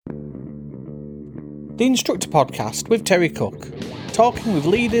the Instructor Podcast with Terry Cook, talking with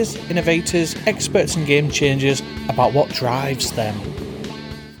leaders, innovators, experts and game changers about what drives them.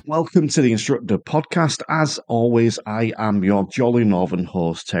 Welcome to the Instructor Podcast. As always, I am your jolly northern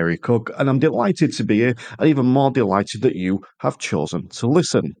host, Terry Cook, and I'm delighted to be here, and even more delighted that you have chosen to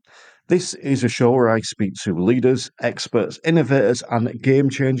listen. This is a show where I speak to leaders, experts, innovators, and game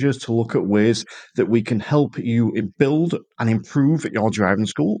changers to look at ways that we can help you build and improve your driving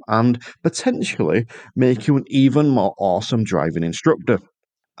school and potentially make you an even more awesome driving instructor.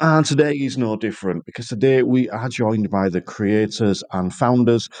 And today is no different because today we are joined by the creators and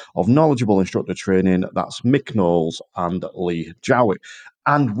founders of Knowledgeable Instructor Training. That's Mick Knowles and Lee Jowett.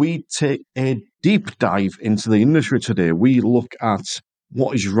 And we take a deep dive into the industry today. We look at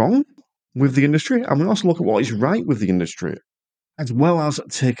what is wrong with the industry, and we also look at what is right with the industry, as well as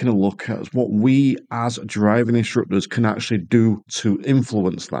taking a look at what we as driving instructors can actually do to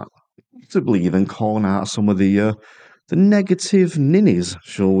influence that. Possibly even calling out some of the negative ninnies,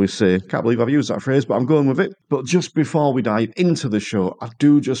 shall we say. Can't believe I've used that phrase, but I'm going with it. But just before we dive into the show, I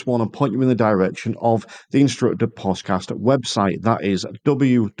do just want to point you in the direction of the Instructor Podcast website. That is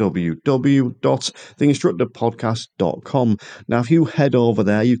www.theinstructorpodcast.com. Now, if you head over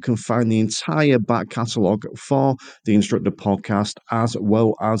there, you can find the entire back catalogue for the Instructor Podcast, as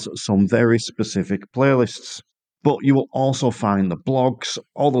well as some very specific playlists. But you will also find the blogs,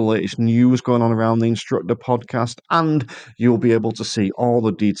 all the latest news going on around the Instructor Podcast, and you'll be able to see all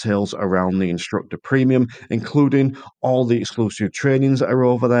the details around the Instructor Premium, including all the exclusive trainings that are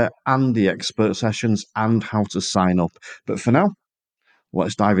over there, and the expert sessions, and how to sign up. But for now,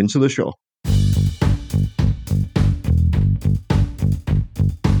 let's dive into the show.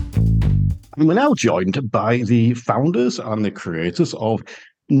 And we're now joined by the founders and the creators of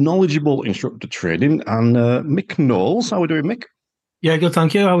Knowledgeable Instructor Training, and Mick Knowles. How are we doing, Mick? Yeah, good,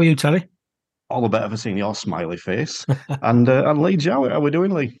 thank you. How are you, Terry? All the better for seeing your smiley face. and Lee Jowett, how are we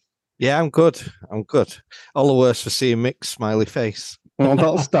doing, Lee? Yeah, I'm good. All the worse for seeing Mick's smiley face. Well,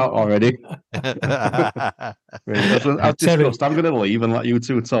 that'll start already. As discussed, I'm going to leave and let you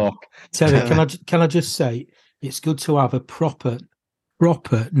two talk. Terry, can I just say, it's good to have a proper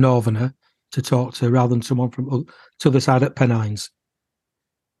northerner to talk to rather than someone from the other side at Pennines.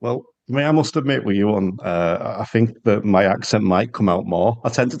 Well, I must admit with you on, I think that my accent might come out more. I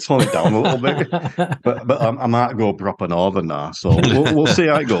tend to tone it down a little bit, but I might go proper northern now, so we'll see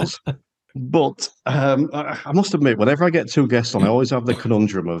how it goes. But I must admit, whenever I get two guests on, I always have the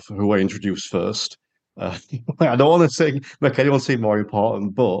conundrum of who I introduce first. I don't want to make anyone seem more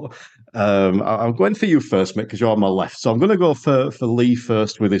important, but I'm going for you first, Mick, because you're on my left. So I'm going to go for Lee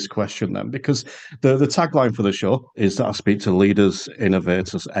first with this question then, because the tagline for the show is that I speak to leaders,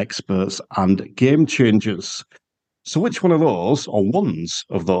 innovators, experts, and game changers. So which one of those, or ones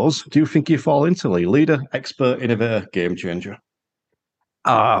of those, do you think you fall into, Lee? Leader, expert, innovator, game changer?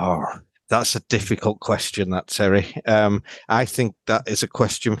 Oh, that's a difficult question, that, Terry. I think that is a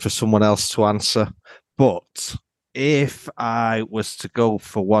question for someone else to answer. But if I was to go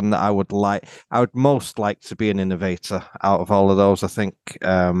for one that I would most like to be an innovator out of all of those. I think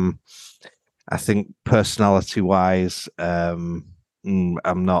personality-wise, I'm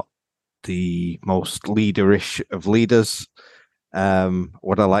not the most leaderish of leaders.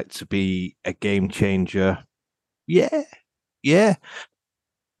 Would I like to be a game changer? Yeah.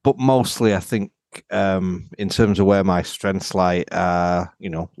 But mostly, I think in terms of where my strengths lie,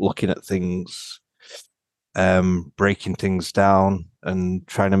 looking at things, breaking things down and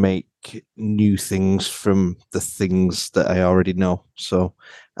trying to make new things from the things that I already know. So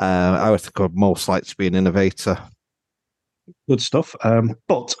I would think I'd most like to be an innovator. Good stuff.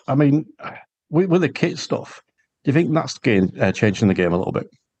 But I mean, with the kit stuff, do you think that's changing the game a little bit?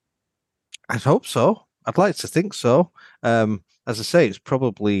 I'd hope so. I'd like to think so. As I say, it's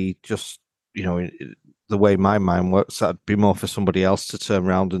probably just, the way my mind works, that'd be more for somebody else to turn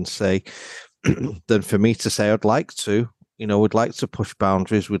around and say, than for me to say I'd like to. We'd like to push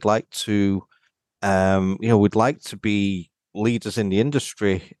boundaries. We'd like to, we'd like to be leaders in the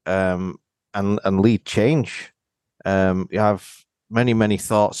industry and lead change. You have many, many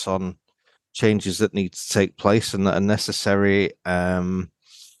thoughts on changes that need to take place and that are necessary. They're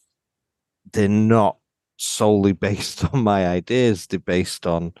not solely based on my ideas. They're based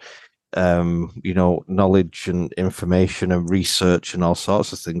on knowledge and information and research and all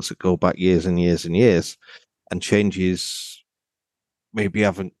sorts of things that go back years and years and years, and changes maybe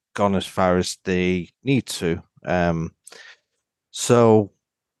haven't gone as far as they need to. So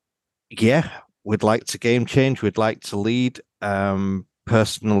yeah, we'd like to game change. We'd like to lead.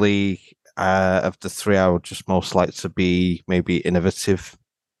 Personally, of the three, I would just most like to be maybe innovative.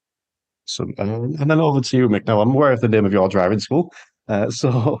 And then over to you, Mick. Now, I'm aware of the name of your driving school.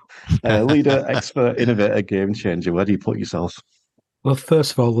 Leader, expert, innovator, game changer. Where do you put yourself? Well,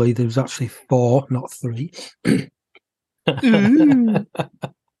 first of all, Lee, there was actually 4, not 3.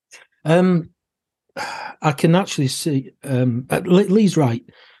 I can actually see Lee's right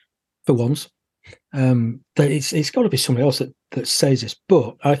for once. That it's got to be somebody else that says this,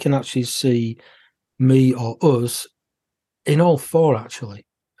 but I can actually see me or us in all 4 actually.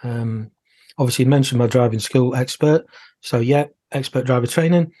 Obviously, you mentioned my driving school expert, so yeah, expert driver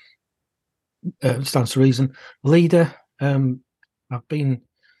training stands to reason. Leader, I've been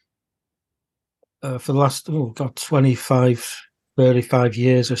for the last 25, 35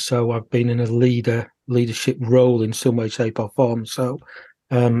 years or so. I've been in a leadership role in some way, shape, or form. So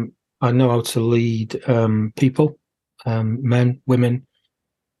I know how to lead people, men, women,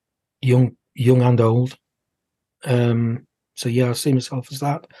 young and old. So yeah, I see myself as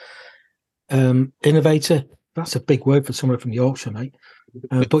that. Innovator, that's a big word for someone from Yorkshire, mate.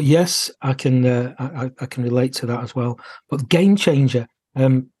 But yes, I can relate to that as well. But game changer,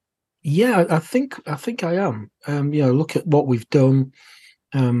 yeah, I think I am. Look at what we've done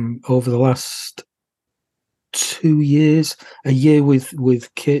over the last 2 years, a year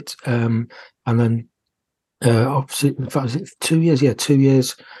with Kit, and then obviously, in fact, 2 years. Yeah, 2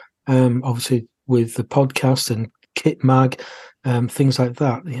 years. Obviously, with the podcast and Kit Mag, things like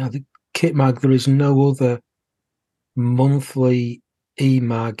that. The Kit Mag. There is no other monthly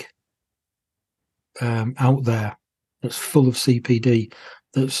e-mag out there that's full of CPD,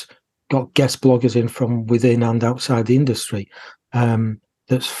 that's got guest bloggers in from within and outside the industry,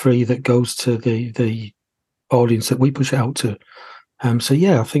 that's free, that goes to the audience that we push it out to. So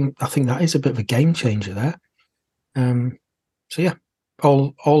yeah, I think that is a bit of a game changer there. So yeah,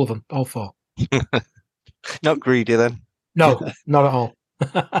 all of them, all 4. Not greedy then. No, not at all.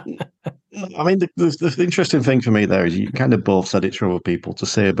 I mean, the interesting thing for me there is you kind of both said it to other people to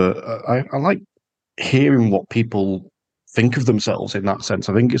say, but I like hearing what people think of themselves in that sense.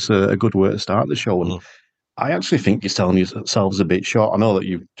 I think it's a good way to start the show. And I actually think you're selling yourselves a bit short. I know that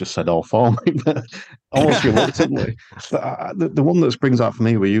you've just said all 4, but almost reluctantly. But the one that springs out for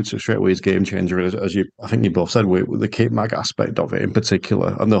me with you two straight away is game changer, as I think you both said, with the Kit Mag aspect of it in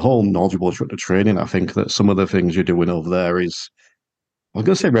particular, and the whole knowledgeable instructor training. I think that some of the things you're doing over there is, I was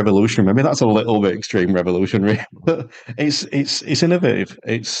going to say revolutionary. Maybe that's a little bit extreme revolutionary, but it's innovative.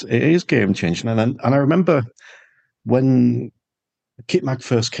 It is game changing. And I remember when Kit Mag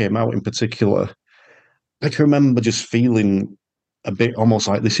first came out in particular, I can remember just feeling a bit almost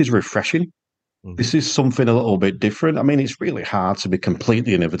like this is refreshing. Mm-hmm. This is something a little bit different. I mean, it's really hard to be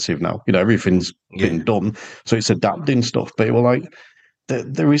completely innovative now. Everything's been done, so it's adapting stuff. But we're like,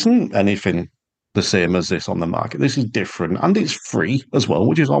 there isn't anything the same as this on the market. This is different, and it's free as well,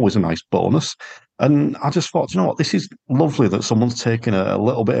 which is always a nice bonus. And I just thought, you know what, this is lovely that someone's taken a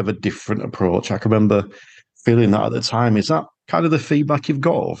little bit of a different approach. I can remember feeling that at the time. Is that kind of the feedback you've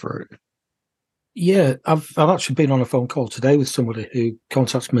got over it? Yeah, I've actually been on a phone call today with somebody who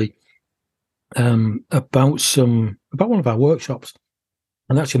contacted me about one of our workshops,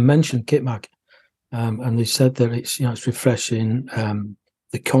 and actually mentioned Kit Mag, and they said that it's it's refreshing.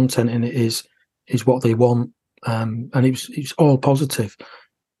 The content in it is what they want, and it's all positive.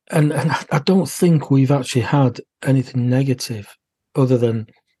 And I don't think we've actually had anything negative other than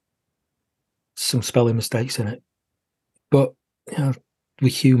some spelling mistakes in it. But we're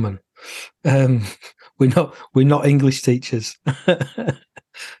human. We're not English teachers.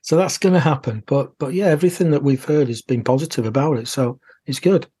 So that's going to happen. But yeah, everything that we've heard has been positive about it. So it's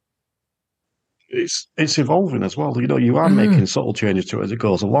good. It's evolving as well. You are making subtle changes to it as it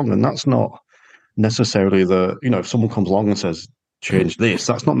goes along, and that's not necessarily if someone comes along and says change this,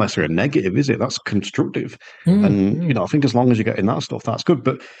 that's not necessarily a negative, is it? That's constructive. And I think as long as you're getting that stuff, that's good.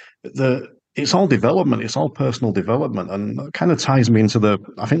 But it's all development, it's all personal development, and that kind of ties me into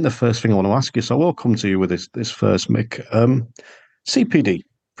I think the first thing I want to ask you. So we'll come to you with this first, Mick. CPD,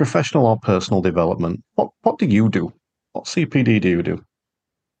 professional or personal development. What do you do? What CPD do you do?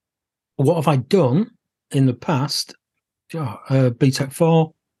 What have I done in the past? BTEC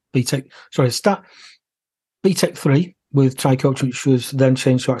 4, BTEC 3 with Tri-Coach, which was then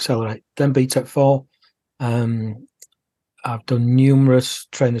changed to Accelerate, then BTEC 4. I've done numerous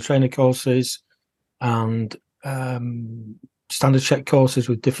trainer courses and standard check courses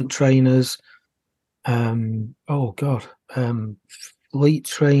with different trainers. Fleet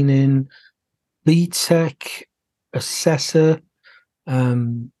training, BTEC, assessor.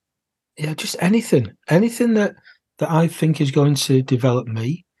 Just anything that I think is going to develop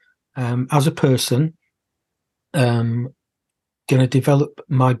me as a person, going to develop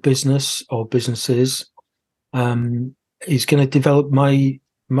my business or businesses. Is going to develop my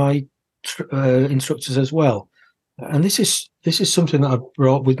instructors as well. And this is something that I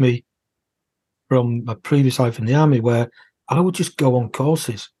brought with me from my previous life in the army, where I would just go on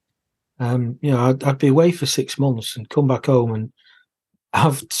courses. I'd be away for 6 months and come back home and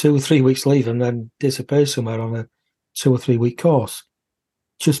have 2 or 3 weeks leave and then disappear somewhere on a 2 or 3 week course,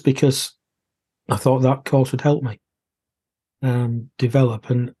 just because I thought that course would help me develop.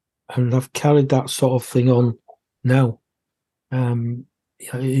 And I've carried that sort of thing on now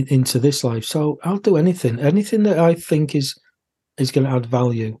into this life. So I'll do anything that I think is going to add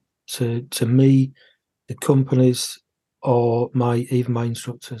value to me, the companies, or even my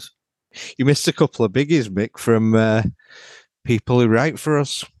instructors. You missed a couple of biggies, Mick, from people who write for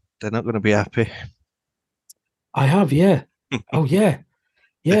us. They're not going to be happy. I have, yeah. Oh, yeah.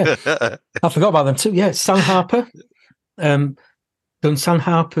 Yeah. I forgot about them too. Yeah, Sam Harper. Done Sam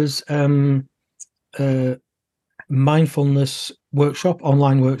Harper's mindfulness workshop,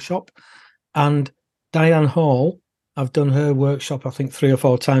 online workshop. And Diane Hall, I've done her workshop, I think 3 or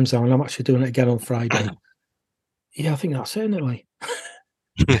 4 times now, and I'm actually doing it again on Friday. Yeah, I think that's it, isn't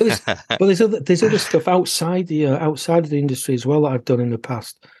but there's other stuff outside of the industry as well that I've done in the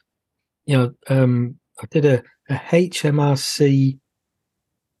past. I did a HMRC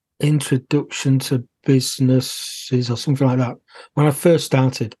introduction to businesses or something like that when I first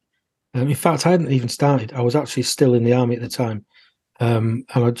started. In fact, I hadn't even started. I was actually still in the army at the time, and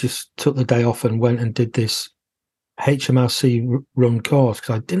I just took the day off and went and did this HMRC run course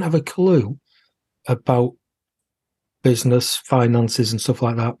because I didn't have a clue about business, finances, and stuff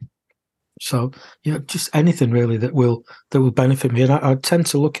like that. So, just anything really that will benefit me. And I tend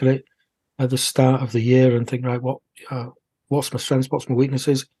to look at it at the start of the year and think, right, what's my strengths, what's my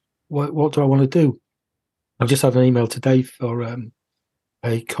weaknesses, what do I want to do? I've just had an email today for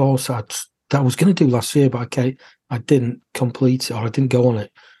a course that I was going to do last year, but I didn't complete it, or I didn't go on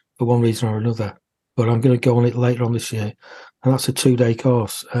it for one reason or another. But I'm going to go on it later on this year, and that's a 2-day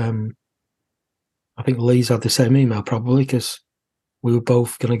course. I think Lee's had the same email probably because we were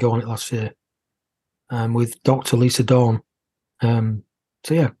both going to go on it last year with Dr. Lisa Dawn. So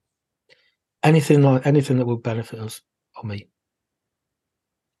yeah, anything that will benefit us or me.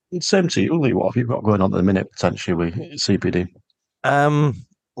 Same to you, Lee. What have you got going on at the minute potentially with CPD?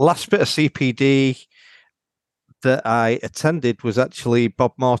 Last bit of CPD that I attended was actually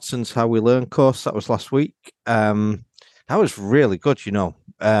Bob Morton's How We Learn course. That was last week. That was really good,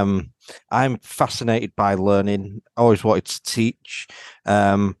 I'm fascinated by learning. I always wanted to teach.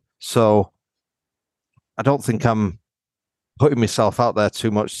 So I don't think I'm putting myself out there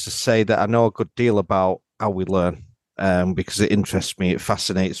too much to say that I know a good deal about how we learn, because it interests me, it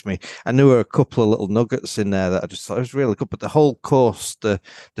fascinates me. And there were a couple of little nuggets in there that I just thought it was really good. But the whole course, the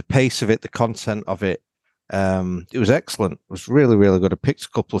pace of it, the content of it, it was excellent. It was really, really good. I picked a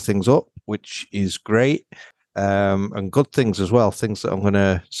couple of things up, which is great. And good things as well, things that I'm going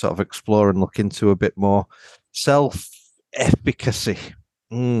to sort of explore and look into a bit more. Self-efficacy.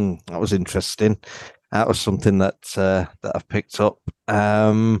 That was interesting. That was something that I've picked up.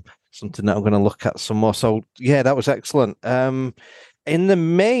 Something that I'm going to look at some more. So yeah, that was excellent. In the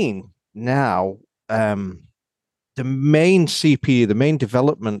main now, the main CPU, the main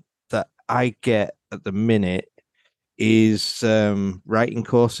development that I get at the minute is writing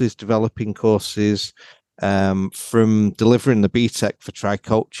courses, developing courses, from delivering the BTEC for Try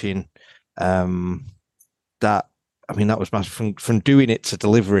Coaching. That was massive. From doing it to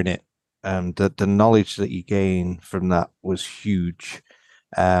delivering it. The knowledge that you gain from that was huge.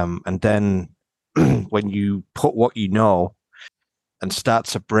 And then when you put what you know and start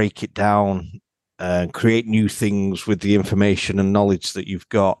to break it down and create new things with the information and knowledge that you've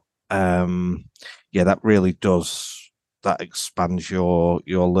got, that really does. That expands your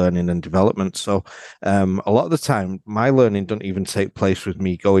learning and development. So a lot of the time, my learning doesn't even take place with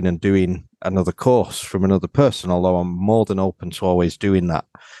me going and doing another course from another person, although I'm more than open to always doing that.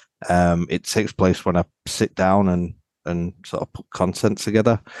 It takes place when I sit down and sort of put content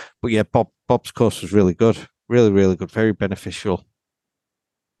together. But yeah, Bob's course was really good. Really, really good. Very beneficial.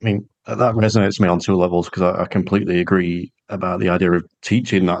 I mean, that resonates with me on 2 levels because I completely agree about the idea of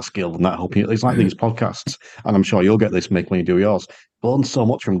teaching that skill and that helping. It's like these podcasts, and I'm sure you'll get this, Mick, when you do yours. Learn so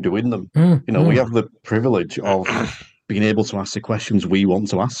much from doing them. We have the privilege of being able to ask the questions we want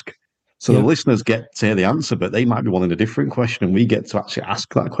to ask. So the listeners get to hear the answer, but they might be wanting a different question, and we get to actually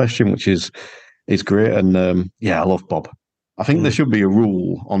ask that question, which is great. And I love Bob. I think there should be a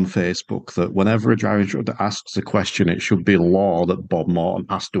rule on Facebook that whenever a driving instructor asks a question, it should be law that Bob Morton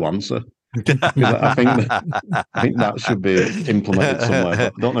has to answer. I think that should be implemented somewhere,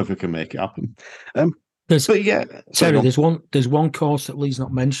 but I don't know if we can make it happen. But yeah, Terry, there's one course that Lee's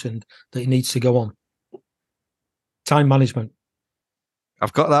not mentioned that he needs to go on. Time management.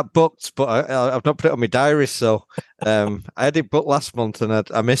 I've got that booked, but I've not put it on my diary. So I had it booked last month and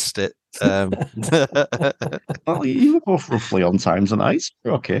I missed it. Well, you were both roughly on time tonight.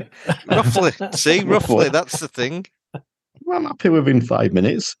 Okay. Roughly. See, roughly, that's the thing. I'm happy within 5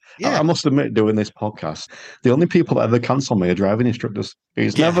 minutes. Yeah. I must admit, doing this podcast, the only people that ever cancel me are driving instructors.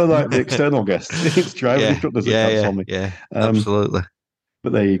 It's never like the external guests. It's driving instructors that cancel me. Yeah, absolutely.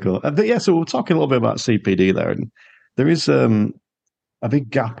 But there you go. But yeah, so we're talking a little bit about CPD there, and there is a big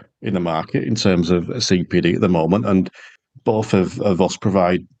gap in the market in terms of CPD at the moment, and both of us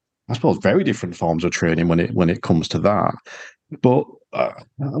provide, I suppose, very different forms of training when it comes to that. But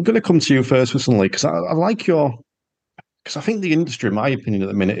I'm going to come to you first, Lee, because I like your. Because I think the industry, in my opinion, at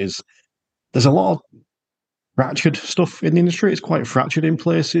the minute there's a lot of fractured stuff in the industry. It's quite fractured in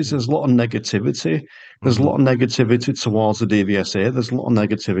places. There's a lot of negativity. There's a lot of negativity towards the DVSA. There's a lot of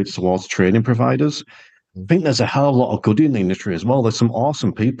negativity towards training providers. I think there's a hell of a lot of good in the industry as well. There's some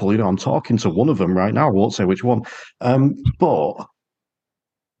awesome people. I'm talking to one of them right now. I won't say which one. But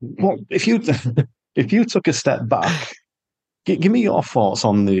what if you took a step back? Give me your thoughts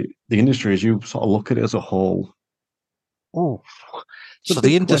on the industry as you sort of look at it as a whole. Oh, so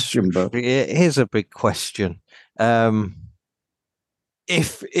the industry here's a big question.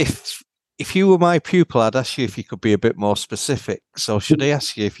 If you were my pupil, I'd ask you if you could be a bit more specific. So should I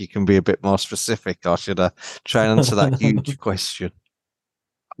ask you if you can be a bit more specific, or should I try and answer that huge question?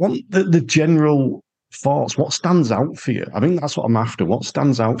 I want the general thoughts. What stands out for you? I think that's what I'm after. What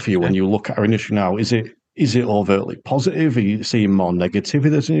stands out for you when you look at our industry now? Is it overtly positive? Are you seeing more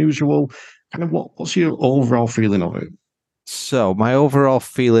negativity than usual? Kind of what's your overall feeling of it? So my overall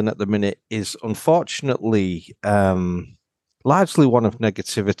feeling at the minute is, unfortunately, largely one of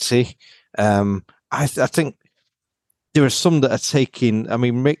negativity. I think there are some that are taking. I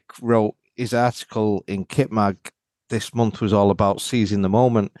mean, Mick wrote his article in KitMag this month was all about seizing the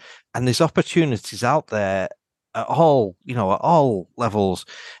moment, and there's opportunities out there at all levels,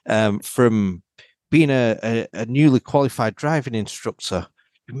 from being a newly qualified driving instructor.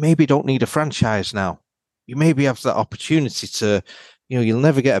 You maybe don't need a franchise now. You maybe have that opportunity to, you'll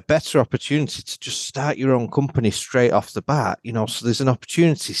never get a better opportunity to just start your own company straight off the bat, so there's an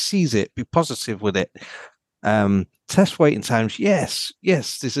opportunity, seize it, be positive with it. Test waiting times, yes,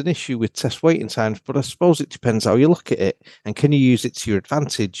 there's an issue with test waiting times, but I suppose it depends how you look at it, and can you use it to your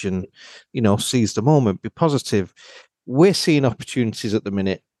advantage and, seize the moment, be positive. We're seeing opportunities at the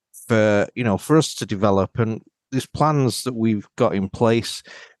minute for us to develop, and there's plans that we've got in place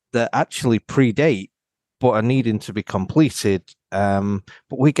that actually predate but are needing to be completed. But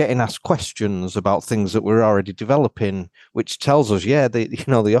we're getting asked questions about things that we're already developing, which tells us,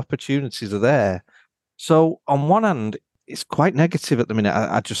 the opportunities are there. So on one hand, it's quite negative at the minute.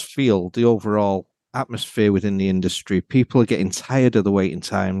 I just feel the overall atmosphere within the industry. People are getting tired of the waiting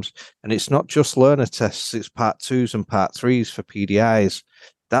times, and it's not just learner tests, it's part 2s and part 3s for PDIs.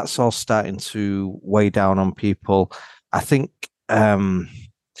 That's all starting to weigh down on people. I think, and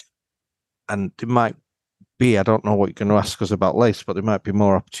it might be, I don't know what you're going to ask us about later, but there might be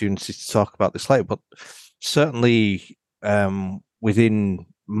more opportunity to talk about this later. But certainly within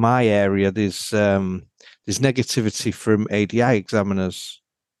my area, there's negativity from ADI examiners,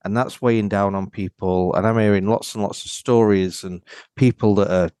 and that's weighing down on people. And I'm hearing lots and lots of stories and people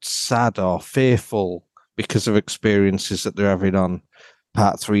that are sad or fearful because of experiences that they're having on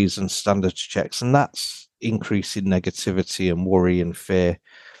part 3s and standard checks, and that's increasing negativity and worry and fear.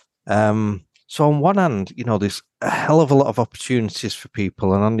 So on one hand, there's a hell of a lot of opportunities for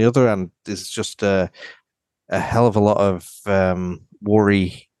people, and on the other hand, there's just a hell of a lot of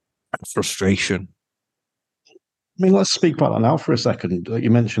worry and frustration. I mean, let's speak about that now for a second.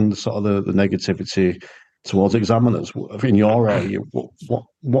 You mentioned sort of the negativity towards examiners in your area.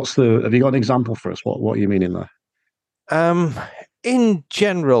 What's have you got an example for us? What are you meaning there? In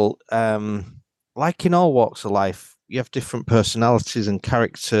general, like in all walks of life, you have different personalities and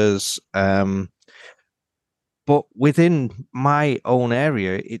characters. But within my own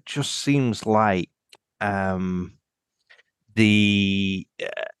area, it just seems like the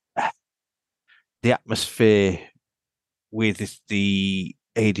atmosphere with the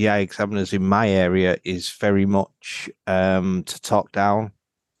ADI examiners in my area is very much to talk down,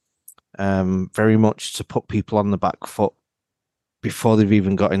 very much to put people on the back foot before they've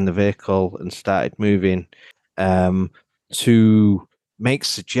even got in the vehicle and started moving, to make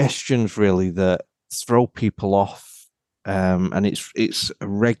suggestions really that throw people off And it's a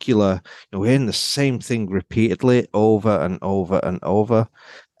regular. We're hearing the same thing repeatedly over and over and over.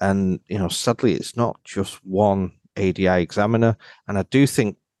 And sadly, it's not just one ADI examiner. And I do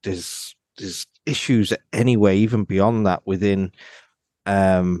think there's issues anyway, even beyond that, within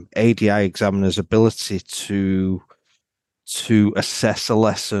ADI examiners' ability to assess a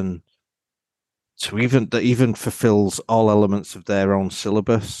lesson, to even fulfills all elements of their own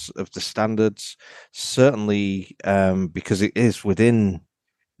syllabus of the standards. Certainly, because it is within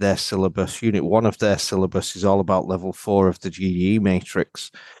their syllabus. Unit 1 of their syllabus is all about level 4 of the GDE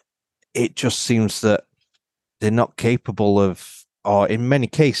matrix. It just seems that they're not capable of, or in many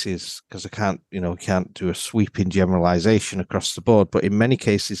cases, because I can't do a sweeping generalization across the board, but in many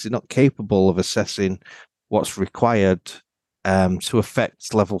cases, they're not capable of assessing what's required to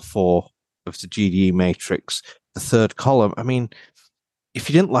affect level 4 of the GDE matrix, the third column. I mean, if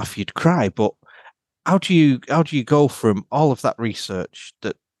you didn't laugh, you'd cry. But how do you go from all of that research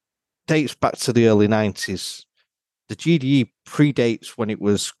that dates back to the early 90s? The GDE predates when it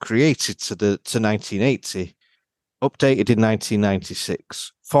was created to 1980, updated in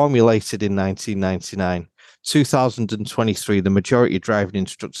 1996, formulated in 1999, 2023. The majority of driving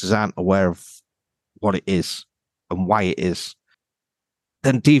instructors aren't aware of what it is and why it is.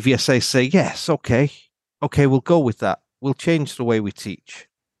 Then DVSA say, yes, okay, we'll go with that. We'll change the way we teach.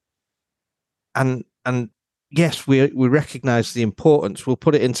 And yes, we recognize the importance. We'll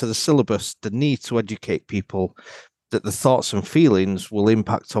put it into the syllabus, the need to educate people that the thoughts and feelings will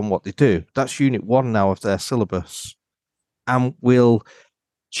impact on what they do. That's unit 1 now of their syllabus. And we'll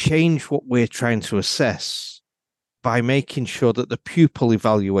change what we're trying to assess by making sure that the pupil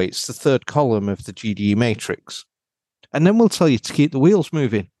evaluates the third column of the GDE matrix. And then we'll tell you to keep the wheels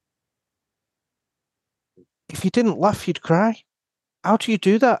moving. If you didn't laugh, you'd cry. How do you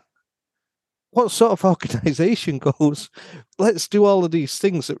do that? What sort of organization goes, let's do all of these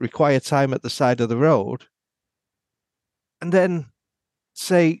things that require time at the side of the road, and then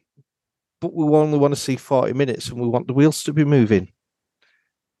say, but we only want to see 40 minutes and we want the wheels to be moving?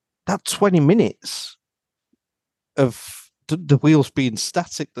 That 20 minutes of the wheels being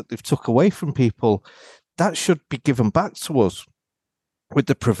static that they've took away from people, that should be given back to us with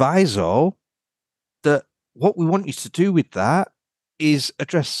the proviso that what we want you to do with that is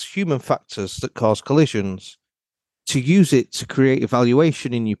address human factors that cause collisions, to use it to create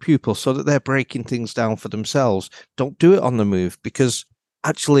evaluation in your pupil so that they're breaking things down for themselves. Don't do it on the move, because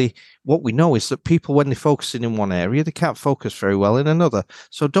actually what we know is that people, when they're focusing in one area, they can't focus very well in another.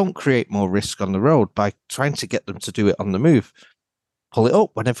 So don't create more risk on the road by trying to get them to do it on the move. Pull it up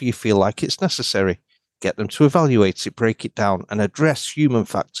whenever you feel like it's necessary. Get them to evaluate it, break it down, and address human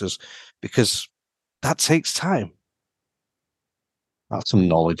factors, because that takes time. That's some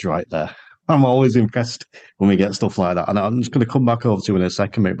knowledge right there. I'm always impressed when we get stuff like that. And I'm just going to come back over to you in a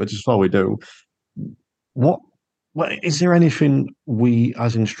second, mate. But just before we do, what is there anything we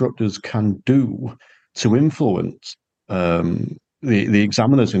as instructors can do to influence the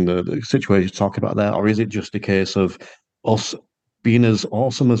examiners in the situation you're talking about there? Or is it just a case of us being as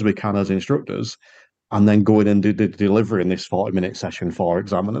awesome as we can as instructors and then going and do the delivery in this 40-minute session for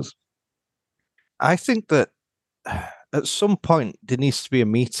examiners? I think that at some point there needs to be a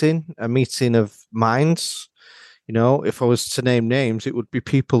meeting of minds. If I was to name names, it would be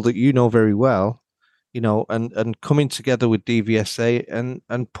people that you know very well, and coming together with DVSA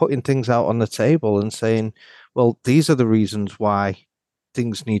and putting things out on the table and saying, well, these are the reasons why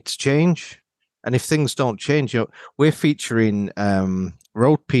things need to change. And if things don't change, we're featuring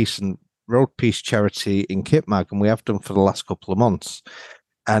Road Peace charity in Kitmag, and we have done for the last couple of months.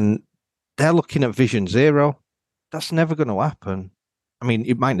 And they're looking at Vision Zero. That's never going to happen. I mean,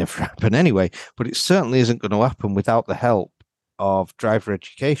 it might never happen anyway, but it certainly isn't going to happen without the help of driver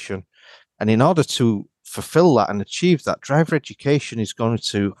education. And in order to fulfill that and achieve that, driver education is going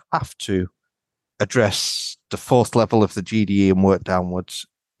to have to address the 4th level of the GDE and work downwards,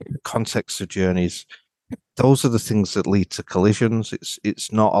 context of journeys. Those are the things that lead to collisions.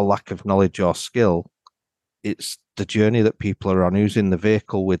 It's not a lack of knowledge or skill. It's the journey that people are on, who's in the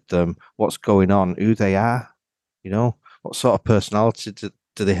vehicle with them, what's going on, who they are, what sort of personality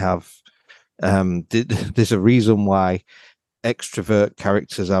do they have? There's a reason why extrovert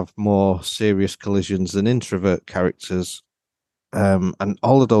characters have more serious collisions than introvert characters. And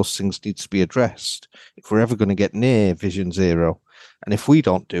all of those things need to be addressed if we're ever going to get near Vision Zero. And if we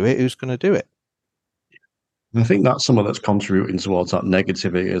don't do it, who's going to do it? I think that's someone that's contributing towards that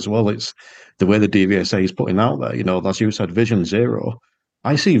negativity as well. It's the way the DVSA is putting out there, as you said, Vision Zero.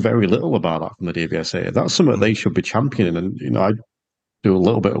 I see very little about that from the DVSA. That's something they should be championing. And, I do a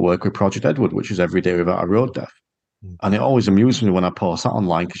little bit of work with Project Edward, which is every day without a road death. And it always amuses me when I post that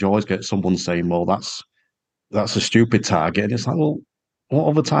online because you always get someone saying, "Well, that's a stupid target," and it's like, well, what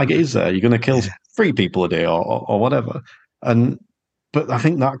other target is there? You're going to kill Yeah. 3 people a day or whatever, and but I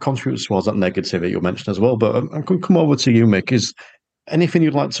think that contributes towards that negativity you mentioned as well. But I could come over to you, Mick. Is anything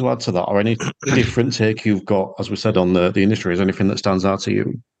you'd like to add to that, or any different take you've got, as we said on the industry? Is anything that stands out to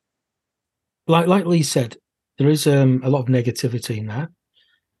you? Like Lee said, there is a lot of negativity in there.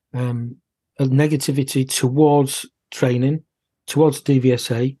 A negativity towards training, towards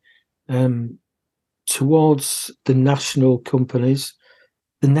DVSA, towards the national companies.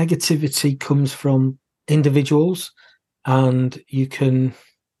 The negativity comes from individuals, and the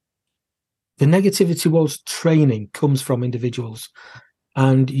negativity towards training comes from individuals,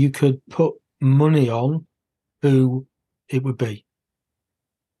 and you could put money on who it would be.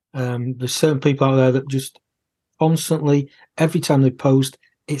 There's certain people out there that just constantly, every time they post,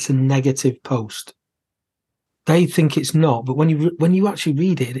 it's a negative post. They think it's not, but when you actually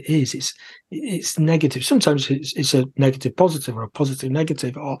read it, it is. It's negative. Sometimes it's a negative positive or a positive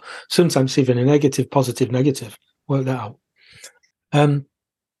negative, or sometimes even a negative positive negative. Work that out.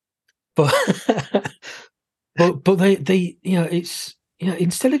 But but they it's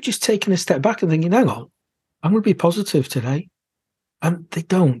instead of just taking a step back and thinking, hang on, I'm going to be positive today, and they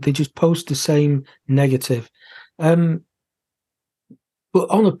don't. They just post the same negative. But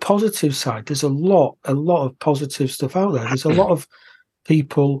on a positive side, there's a lot of positive stuff out there. There's a lot of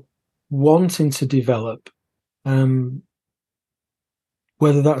people wanting to develop, whether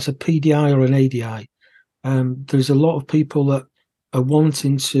that's a PDI or an ADI. There's a lot of people that are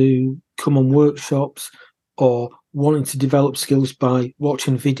wanting to come on workshops or wanting to develop skills by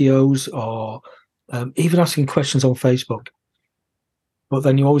watching videos or even asking questions on Facebook. But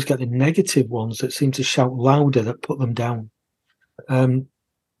then you always get the negative ones that seem to shout louder, that put them down.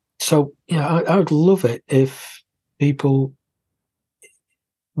 So, I would love it if people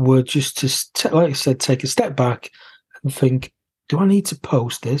were just to, like I said, take a step back and think, do I need to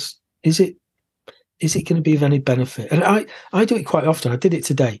post this? Is it going to be of any benefit? And I do it quite often. I did it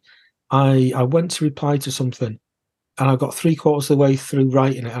today. I went to reply to something, and I got 3/4 of the way through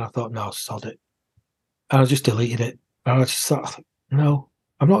writing it, and I thought, no, sod it. And I just deleted it. And I just thought, no,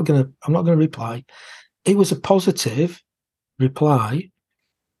 I'm not gonna reply. It was a positive reply,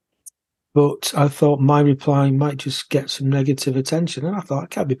 but I thought my reply might just get some negative attention, and I thought I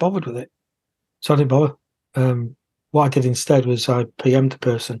can't be bothered with it, so I didn't bother. What I did instead was I PM'd the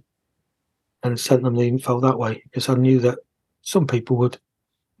person and sent them the info that way, because I knew that some people would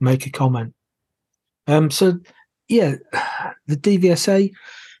make a comment. So yeah, the DVSA,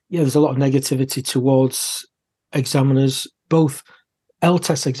 there's a lot of negativity towards examiners, both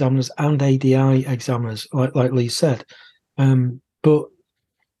LTES examiners and ADI examiners, like Lee said. But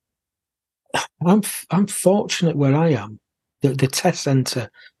I'm fortunate where I am. The test centre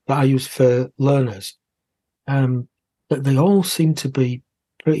that I use for learners, that they all seem to be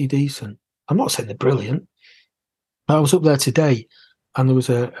pretty decent. I'm not saying they're brilliant. I was up there today, and there was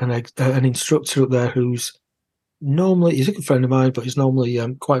an instructor up there who's he's a good friend of mine, but he's normally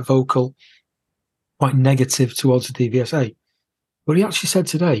quite vocal, quite negative towards the DVSA. But he actually said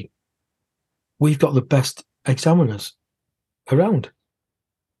today, we've got the best examiners around.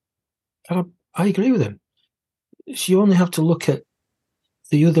 And I agree with him. So you only have to look at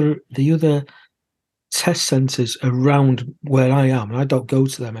the other test centres around where I am, and I don't go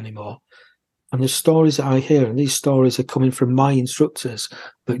to them anymore. And the stories that I hear, and these stories are coming from my instructors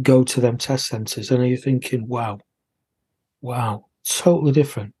that go to them test centres, and you're thinking, wow, totally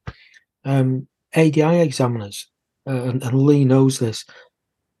different. ADI examiners, and Lee knows this,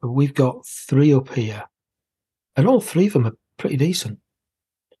 but we've got 3 up here, and all 3 of them are pretty decent.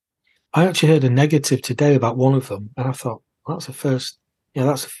 I actually heard a negative today about one of them, and I thought, that's the first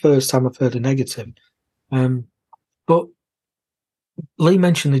time I've heard a negative. But Lee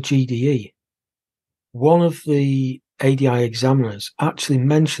mentioned the GDE. One of the ADI examiners actually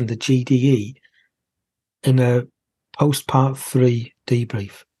mentioned the GDE in a post-part 3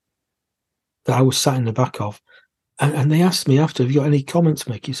 debrief that I was sat in the back of. And they asked me after, have you got any comments to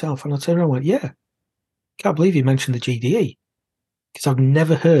make yourself? And I turned around and went, yeah, can't believe you mentioned the GDE, because I've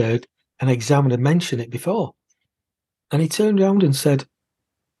never heard an examiner mention it before. And he turned around and said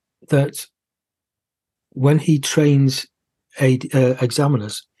that when he trains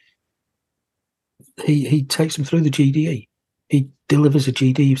examiners, he takes them through the GDE. He delivers a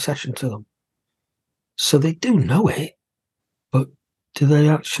GDE session to them. So they do know it, but do they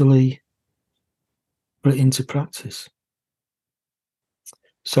actually put it into practice?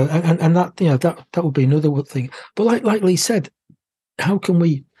 So, and that, that would be another thing. But like Lee said, how can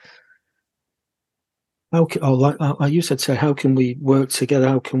we how can, like you said, say, how can we work together?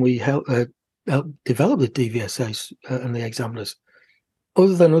 How can we help develop the DVSAs and the examiners?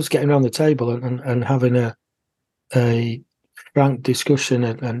 Other than us getting around the table and having a frank discussion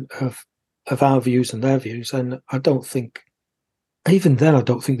and of our views and their views, and I don't think, even then, I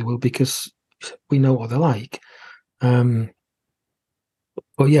don't think they will, because we know what they're like. But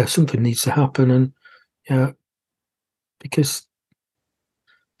yeah, something needs to happen, and yeah, because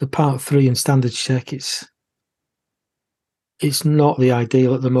the Part 3 and standards check, it's not the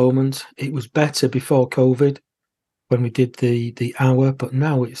ideal at the moment. It was better before COVID when we did the hour, but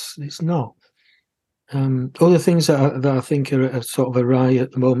now it's not. Other things that I think are sort of awry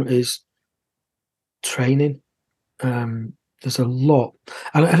at the moment is training. There's a lot,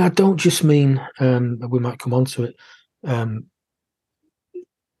 and I don't just mean, we might come on to it,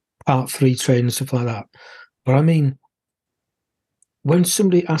 Part 3 training and stuff like that, but I mean, when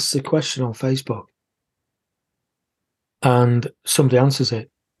somebody asks a question on Facebook and somebody answers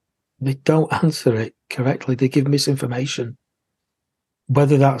it, they don't answer it correctly. They give misinformation,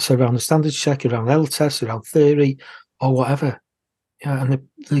 whether that's around the standards check, around L tests, around theory, or whatever. Yeah, and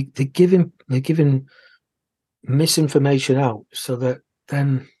they're giving misinformation out so that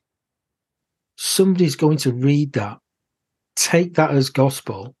then somebody's going to read that, take that as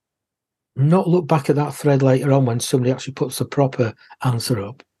gospel, not look back at that thread later on when somebody actually puts the proper answer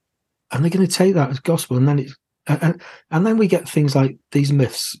up, and they're going to take that as gospel, and then it's and then we get things like these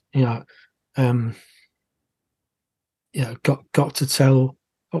myths, got to tell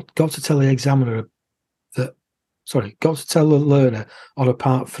the examiner got to tell the learner on a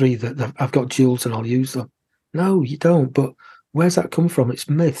Part 3 that I've got jewels and I'll use them. No, you don't. But where's that come from? It's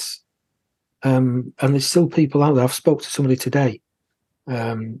myths. And there's still people out there. I've spoke to somebody today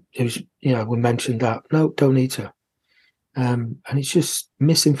who's, we mentioned that. No, don't need to. And it's just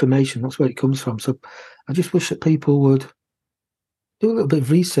misinformation. That's where it comes from. So I just wish that people would do a little bit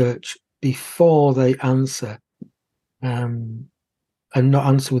of research before they answer, and not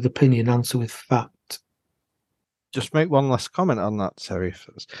answer with opinion, answer with fact. Just make one last comment on that, Terry.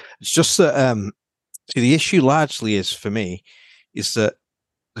 It's just that the issue largely is, for me, is that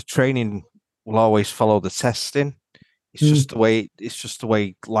the training will always follow the testing. It's just the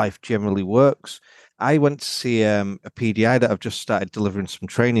way life generally works. I went to see a PDI that I've just started delivering some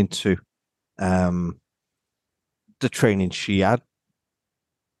training to. The training she had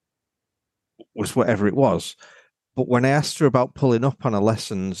was whatever it was. But when I asked her about pulling up on her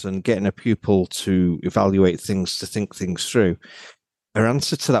lessons and getting a pupil to evaluate things, to think things through, her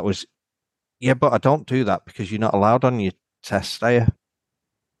answer to that was, yeah, but I don't do that because you're not allowed on your test, are you?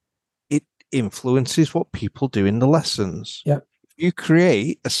 It influences what people do in the lessons. Yeah. If you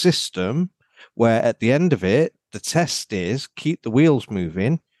create a system where at the end of it, the test is keep the wheels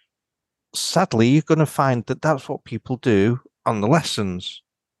moving, sadly, you're going to find that that's what people do on the lessons.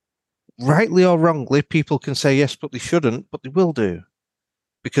 Rightly or wrongly, people can say yes, but they shouldn't, but they will do.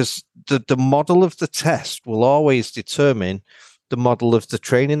 Because the model of the test will always determine the model of the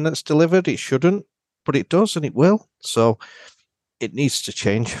training that's delivered. It shouldn't, but it does, and it will. So it needs to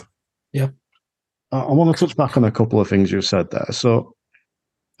change. Yeah. I want to touch back on a couple of things you said there. So,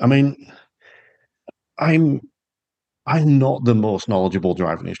 I mean, I'm not the most knowledgeable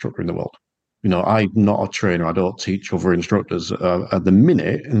driving instructor in the world. I'm not a trainer. I don't teach other instructors at the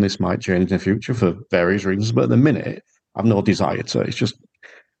minute, and this might change in the future for various reasons, but at the minute, I've no desire to.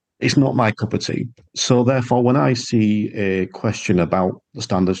 It's not my cup of tea. So therefore, when I see a question about the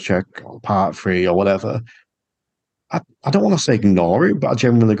standards check or Part 3 or whatever, I don't want to say ignore it, but I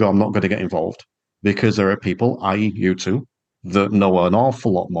generally go, I'm not going to get involved, because there are people, i.e. you two, that know an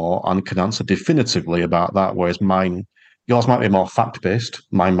awful lot more and can answer definitively about that, whereas yours might be more fact-based,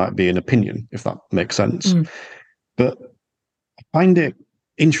 mine might be an opinion, if that makes sense. But I find it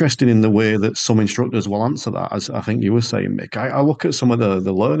interesting in the way that some instructors will answer that, as I think you were saying, Mick. I look at some of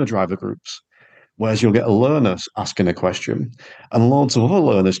the learner driver groups, whereas you'll get a learner asking a question and loads of other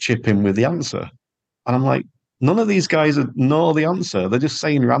learners chip in with the answer. And I'm like, none of these guys know the answer. They're just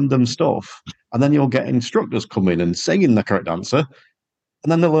saying random stuff. And then you'll get instructors come in and saying the correct answer.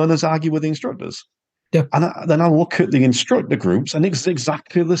 And then the learners argue with the instructors. Yeah. And then I look at the instructor groups, and it's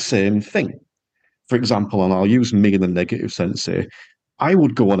exactly the same thing. For example, and I'll use me in the negative sense here, I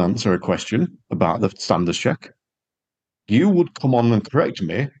would go and answer a question about the standards check. You would come on and correct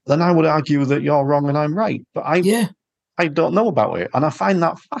me. Then I would argue that you're wrong and I'm right. But I don't know about it. And I find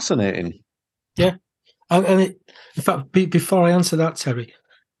that fascinating. Yeah. In fact, before I answer that, Terry,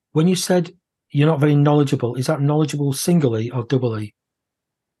 when you said you're not very knowledgeable, is that knowledgeable single E or double E?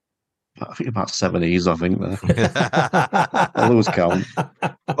 I think about 7 E's, I think, there. I lose count.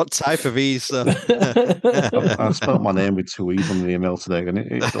 What type of E's, though? I spelled my name with 2 E's on the email today, and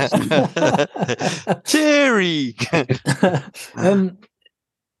it doesn't. Terry!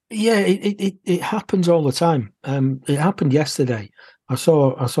 Yeah, it happens all the time. It happened yesterday. I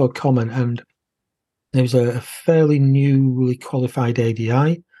saw a comment, and there was a fairly newly qualified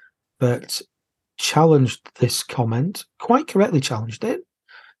ADI that challenged this comment, quite correctly challenged it,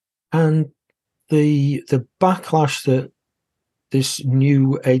 and the backlash that this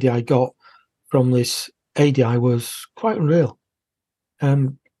new ADI got from this ADI was quite unreal.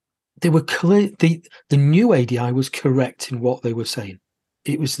 They were clear. The new ADI was correct in what they were saying.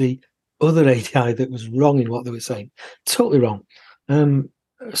 It was the other ADI that was wrong in what they were saying. Totally wrong.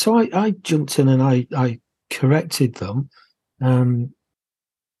 So I jumped in and I corrected them.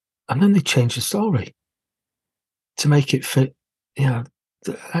 And then they changed the story to make it fit.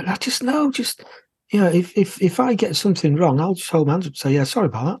 I just know, if I get something wrong, I'll just hold my hands up and say, yeah, sorry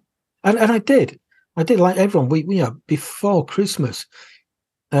about that. And I did like everyone. We before Christmas,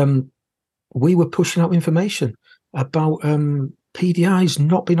 we were pushing out information about PDIs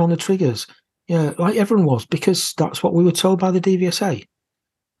not being on the triggers. Yeah, like everyone was, because that's what we were told by the DVSA.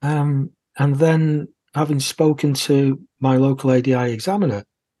 And then, having spoken to my local ADI examiner,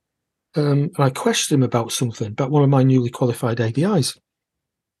 I questioned him about something, about one of my newly qualified ADIs.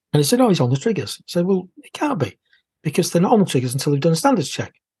 And he said, oh, he's on the triggers. I said, well, it can't be, because they're not on the triggers until they've done a standards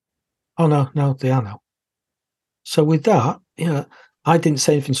check. Oh, no, they are now. So with that, I didn't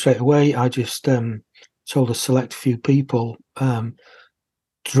say anything straight away. I just told a select few people,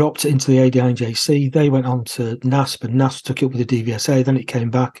 dropped it into the ADI and JC. They went on to NASP, and NASP took it up with the DVSA. Then it came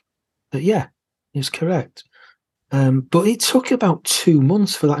back that, yeah, it's correct. But it took about 2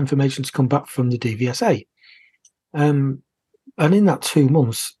 months for that information to come back from the DVSA. And in that 2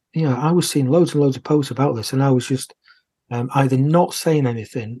 months, I was seeing loads and loads of posts about this, and I was just either not saying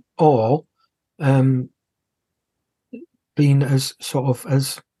anything or being as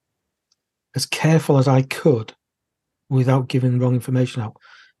careful as I could without giving wrong information out,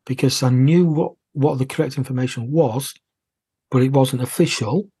 because I knew what the correct information was, but it wasn't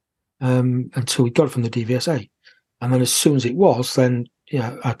official until we got it from the DVSA. And then as soon as it was, then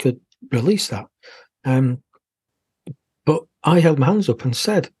I could release that. But I held my hands up and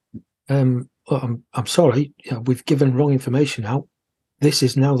said, I'm sorry, we've given wrong information out. This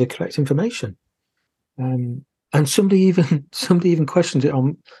is now the correct information. And somebody even questioned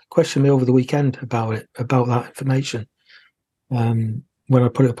me over the weekend about that information. When I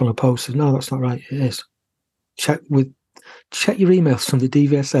put it up on a post, said, no, that's not right. It is. Check your emails from the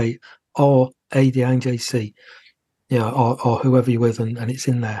DVSA or ADI and JC, or whoever you're with, and it's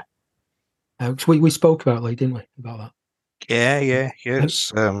in there. We spoke about it, didn't we? About that. Yeah.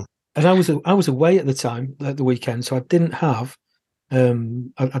 Yes. And I was away at the time, at the weekend, so I didn't have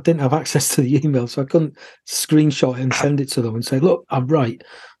I didn't have access to the email, so I couldn't screenshot it and send it to them and say, look, I'm right.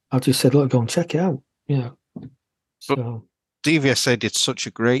 I just said, look, go and check it out. So DVSA did such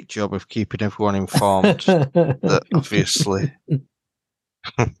a great job of keeping everyone informed that obviously.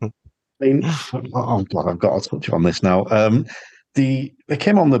 I'm glad I've got to touch on this now. They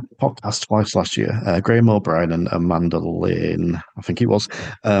came on the podcast twice last year, Graham O'Brien and Amanda Lane, I think it was,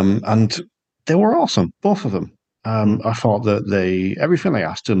 and they were awesome, both of them. I thought that everything I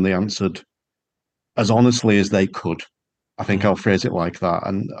asked them, they answered as honestly as they could. I think I'll phrase it like that,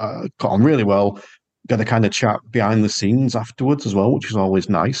 and got on really well. Got a kind of chat behind the scenes afterwards as well, which is always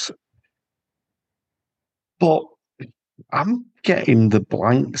nice. But I'm getting the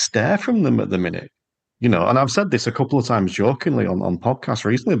blank stare from them at the minute. And I've said this a couple of times jokingly on podcasts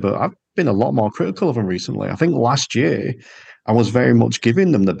recently, but I've been a lot more critical of them recently. I think last year I was very much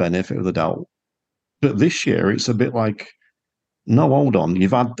giving them the benefit of the doubt. But this year it's a bit like, no, hold on,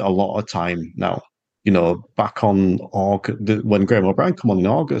 you've had a lot of time now. Back on August, when Graham O'Brien came on in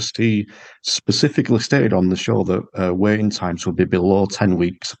August, he specifically stated on the show that waiting times would be below 10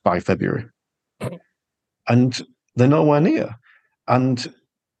 weeks by February. And they're nowhere near. And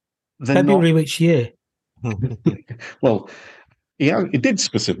February which year? Well, he did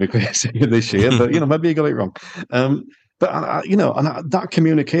specifically say this year, but maybe he got it wrong. But that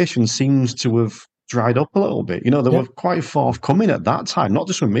communication seems to have dried up a little bit. They were quite forthcoming at that time, not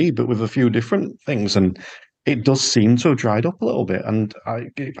just with me, but with a few different things, and it does seem to have dried up a little bit. And I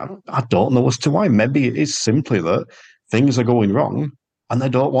don't know as to why. Maybe it is simply that things are going wrong, and they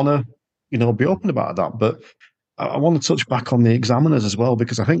don't want to, be open about that. But I want to touch back on the examiners as well,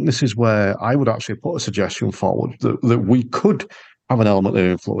 because I think this is where I would actually put a suggestion forward that we could have an element of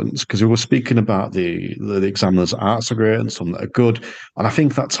influence, because we were speaking about the examiners' arts are great and some that are good, and I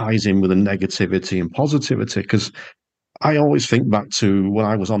think that ties in with the negativity and positivity, because I always think back to when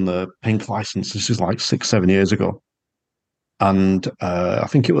I was on the pink license. This is like 6, 7 years ago, and I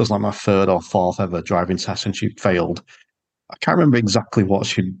think it was like my third or fourth ever driving test, and she failed. I can't remember exactly what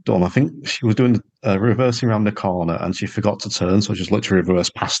she'd done. I think she was doing reversing around the corner and she forgot to turn, so just literally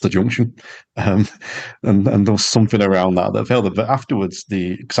reversed past the junction. Um, and there was something around that failed her. But afterwards,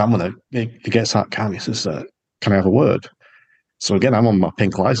 the examiner he gets that car and he says, "Can I have a word?" So again, I'm on my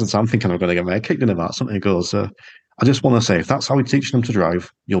pink license. I'm thinking I'm going to get my head kicked in about something. He goes, "I just want to say, if that's how we teach them to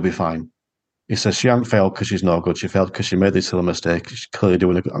drive, you'll be fine." He says she hadn't failed because she's no good. She failed because she made this little mistake. She's clearly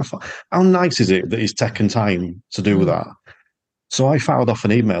doing a good. And I thought, how nice is it that he's taken time to do that? So I fired off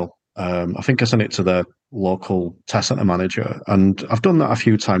an email. I think I sent it to the local test centre manager, and I've done that a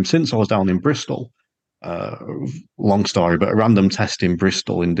few times since. I was down in Bristol. Uh, Long story, but a random test in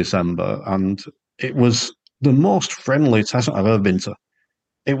Bristol in December, and it was the most friendly test I've ever been to.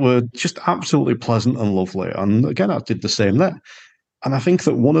 It were just absolutely pleasant and lovely. And again, I did the same there. And I think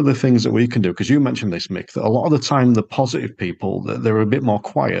that one of the things that we can do, because you mentioned this, Mick, that a lot of the time the positive people, they're a bit more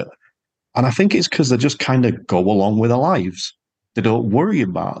quiet. And I think it's because they just kind of go along with their lives. They don't worry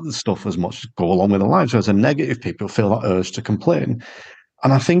about the stuff as much, go along with their lives. Whereas the negative people feel that urge to complain.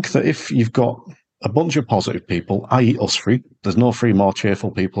 And I think that if you've got a bunch of positive people, i.e. us three, there's no three more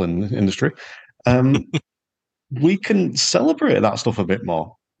cheerful people in the industry, we can celebrate that stuff a bit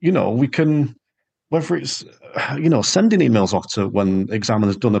more. We can, whether it's, sending emails off to when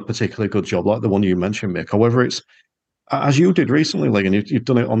examiners done a particularly good job, like the one you mentioned, Mick, or whether it's, as you did recently, Lee, and you've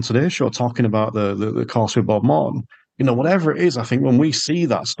done it on today's show, talking about the course with Bob Morton. Whatever it is, I think when we see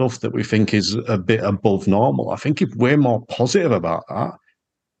that stuff that we think is a bit above normal, I think if we're more positive about that,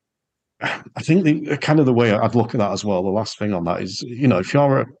 I think the kind of the way I'd look at that as well, the last thing on that is, if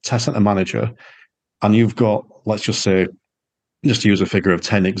you're a test centre manager and you've got, let's just say, just to use a figure of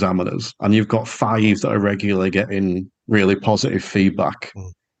 10 examiners, and you've got 5 that are regularly getting really positive feedback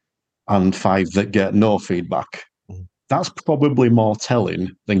and 5 that get no feedback, that's probably more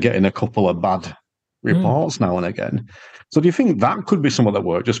telling than getting a couple of bad reports now and again. So do you think that could be some of the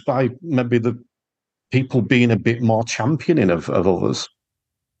work, just by maybe the people being a bit more championing of others?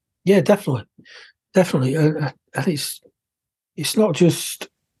 Yeah, definitely. And it's not just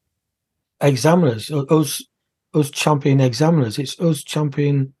examiners, us championing examiners, it's us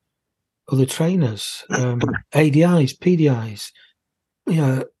championing other trainers, ADIs, PDIs,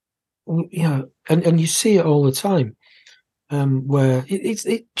 and you see it all the time. Where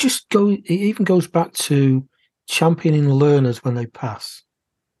it even goes back to championing the learners when they pass,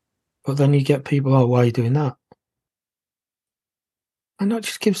 but then you get people, "Oh, why are you doing that?" And that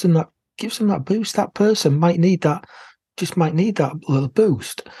just gives them that boost. That person might need that little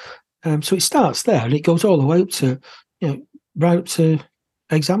boost. So it starts there, and it goes all the way up to, right up to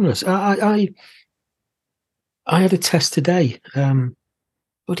examiners. I had a test today,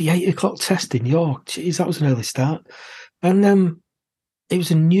 bloody 8 o'clock test in York. Jeez, that was an early start. And it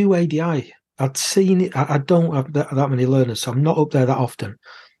was a new ADI. I'd seen it. I don't have that many learners, so I'm not up there that often.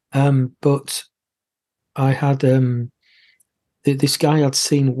 But I had this guy I'd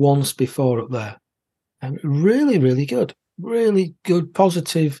seen once before up there. Really, really good. Really good,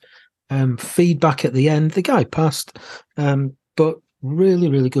 positive feedback at the end. The guy passed, but really,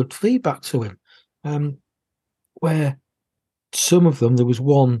 really good feedback to him. Where some of them, there was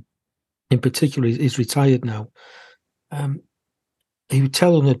one in particular, is retired now. He would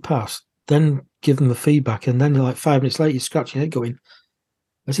tell them they'd passed, then give them the feedback, and then like 5 minutes later, you're scratching your head going,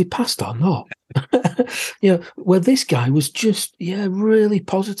 has he passed or not? Where this guy was just, really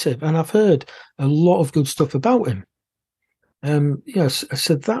positive, and I've heard a lot of good stuff about him.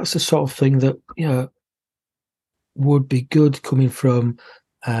 So that's the sort of thing that, would be good coming from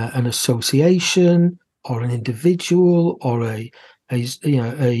an association or an individual or a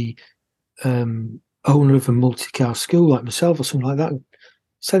owner of a multi-car school like myself or something like that,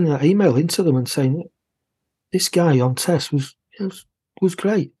 sending that email into them and saying, this guy on test was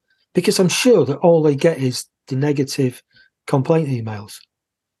great. Because I'm sure that all they get is the negative complaint emails,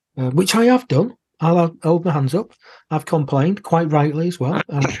 which I have done. I'll hold my hands up. I've complained, quite rightly as well,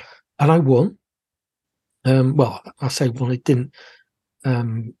 and I won. Well, I say won, it didn't.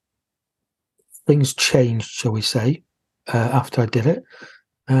 Things changed, shall we say, after I did it.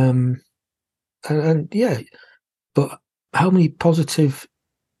 And yeah, but how many positive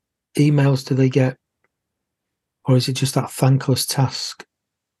emails do they get? Or is it just that thankless task?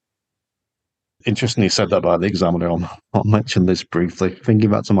 Interesting you said that about the examiner. I'll mention this briefly.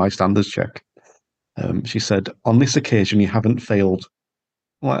 Thinking back to my standards check, She said, "On this occasion, you haven't failed."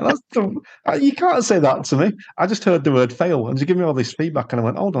 I'm like, you can't say that to me. I just heard the word fail, and she gave me all this feedback, and I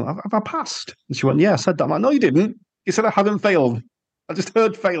went, "Hold on, have I passed?" And she went, "Yeah, I said that." I'm like, "No, you didn't. You said I hadn't failed. I just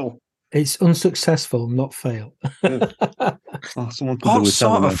heard fail." It's unsuccessful, not fail. Yeah. Oh, someone could do with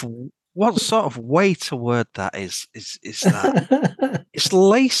telling me. What sort of way to word that is that? It's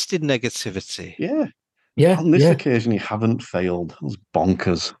laced in negativity. Yeah. Yeah. On this yeah. occasion, you haven't failed. It was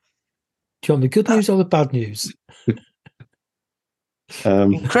bonkers. Do you want the good news or the bad news?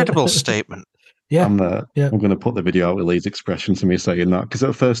 Incredible statement. Yeah. I'm yeah. going to put the video out with Lee's expression to me saying that, because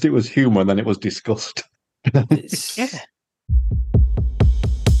at first it was humour, then it was disgust. Yeah.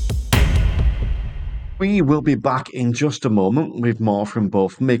 We will be back in just a moment with more from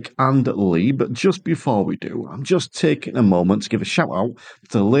both Mick and Lee, but just before we do, I'm just taking a moment to give a shout out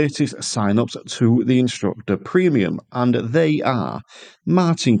to the latest sign-ups to the Instructor Premium, and they are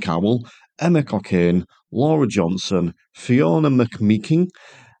Martin Cowell, Emma Cockayne, Laura Johnson, Fiona McMeeking,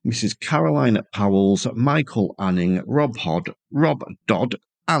 Mrs. Caroline Powells, Michael Anning, Rob Hodd, Rob Dodd,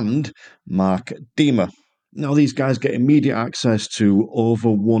 and Mark Deemer. Now, these guys get immediate access to over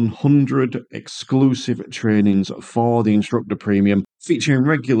 100 exclusive trainings for the Instructor Premium, featuring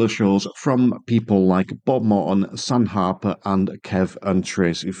regular shows from people like Bob Morton, Sam Harper, and Kev and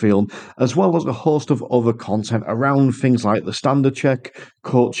Tracy Field, as well as a host of other content around things like the standard check,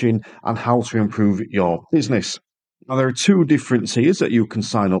 coaching, and how to improve your business. Now, there are two different tiers that you can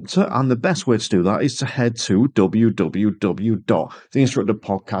sign up to, and the best way to do that is to head to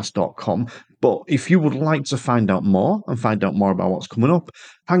www.theinstructorpodcast.com. But if you would like to find out more about what's coming up,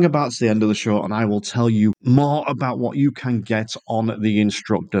 hang about to the end of the show and I will tell you more about what you can get on the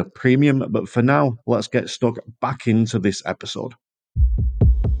Instructor Premium. But for now, let's get stuck back into this episode.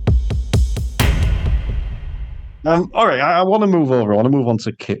 All right, I want to move over. I want to move on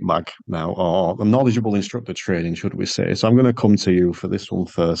to Kitmag now, or the knowledgeable instructor training, should we say. So I'm going to come to you for this one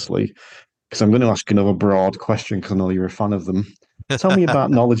firstly, because I'm going to ask another broad question because I know you're a fan of them. Tell me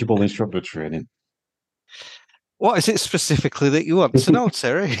about knowledgeable instructor training. What is it specifically that you want to know,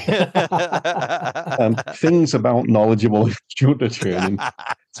 Terry? Things about knowledgeable instructor training.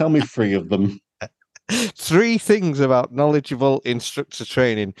 Tell me 3 of them. 3 things about knowledgeable instructor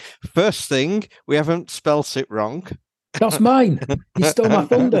training. First thing, we haven't spelt it wrong. That's mine. You stole my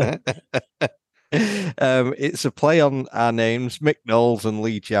thunder. It's a play on our names. Mick Knowles and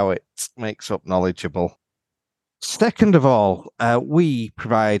Lee Jowett makes up knowledgeable. Second of all, we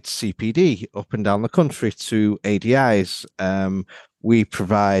provide CPD up and down the country to ADIs. We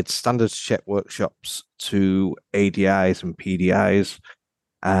provide standards check workshops to ADIs and PDIs.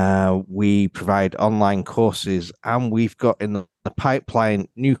 We provide online courses, and we've got in the pipeline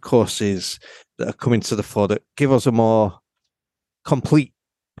new courses that are coming to the fore that give us a more complete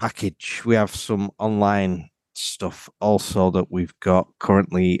package. We have some online stuff also that we've got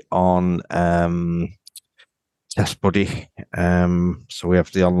currently on TestBuddy. So we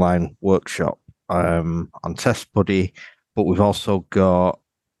have the online workshop on TestBuddy, but we've also got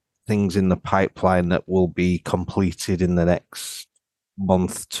things in the pipeline that will be completed in the next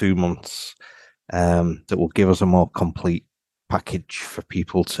month, 2 months, that will give us a more complete package for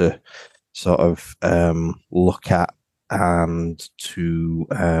people to sort of look at and to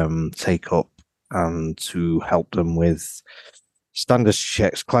take up and to help them with standards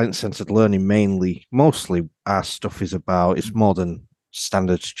checks, client-centered learning mainly. Mostly our stuff is about, it's more than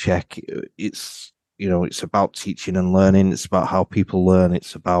standards check. It's, it's about teaching and learning. It's about how people learn.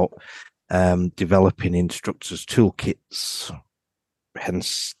 It's about developing instructors' toolkits,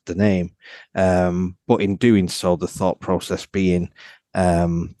 hence the name. But in doing so, the thought process being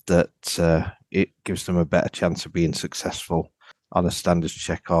that it gives them a better chance of being successful on a standards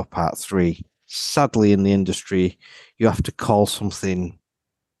check or part 3. Sadly, in the industry, you have to call something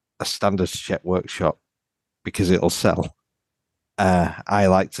a standards check workshop because it'll sell. I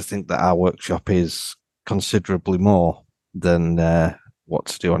like to think that our workshop is considerably more than what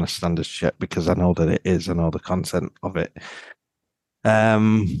to do on a standards check, because I know that it is. I know the content of it.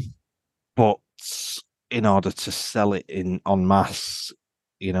 But in order to sell it in en masse,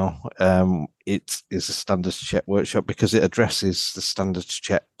 it is a standards check workshop because it addresses the standards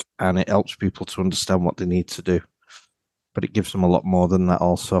check and it helps people to understand what they need to do. But it gives them a lot more than that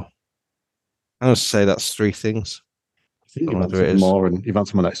also. I'm going to say that's 3 things. I think you've answered more, and you've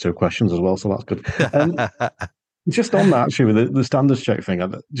answered my next 2 questions as well, so that's good. Just on that, actually, with the standards check thing,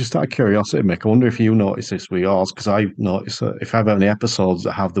 just out of curiosity, Mick, I wonder if you notice this with yours, because I notice that if I have any episodes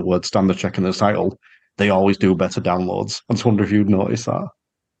that have the word standard check in the title, they always do better downloads. I just wonder if you'd notice that.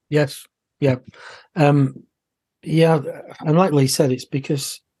 Yes. Yeah. And like Lee said, it's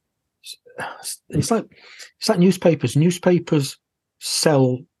because it's like newspapers. Newspapers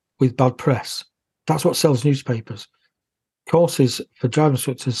sell with bad press. That's what sells newspapers. Courses for driving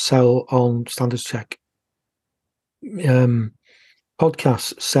instructors sell on Standards Check.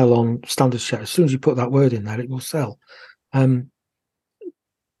 Podcasts sell on Standards Check. As soon as you put that word in there, it will sell. But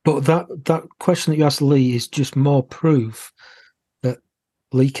that question that you asked Lee is just more proof that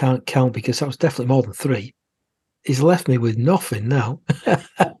Lee can't count, because that was definitely more than 3. He's left me with nothing now.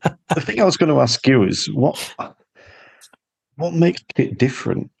 The thing I was going to ask you is what makes it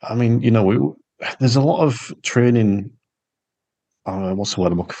different? I mean, there's a lot of training. What's the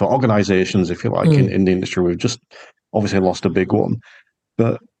word I'm looking for? Organisations, if you like, in the industry. We've just obviously lost a big one,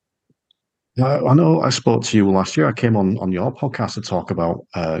 but I know I spoke to you last year. I came on your podcast to talk about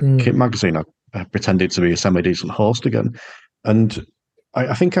Kit Magazine. I pretended to be a semi-decent host again, and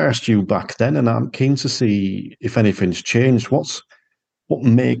I think I asked you back then, and I'm keen to see if anything's changed. What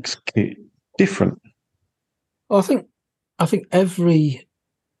makes Kit different? Well, I think every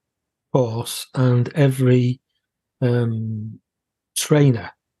course and every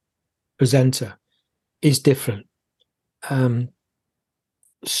trainer, presenter is different.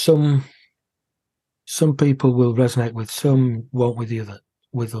 Some people will resonate with, some won't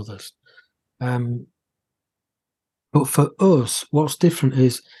with others. But for us, what's different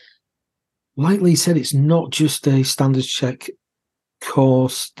is, like Lee said, it's not just a Standards Check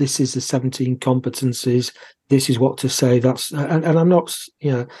course. This is the 17 competencies. This is what to say. And I'm not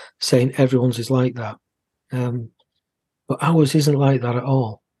saying everyone's is like that. But ours isn't like that at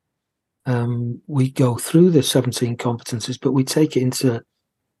all. We go through the 17 competencies, but we take it into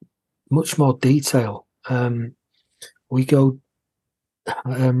much more detail. We go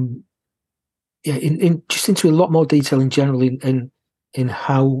just into a lot more detail in general in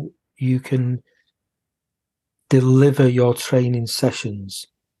how you can deliver your training sessions.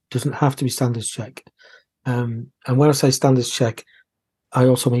 Doesn't have to be Standards Check. And when I say Standards Check, I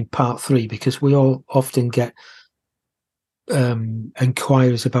also mean Part 3, because we all often get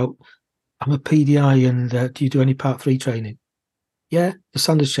inquiries about, I'm a PDI, and do you do any Part 3 training? Yeah, the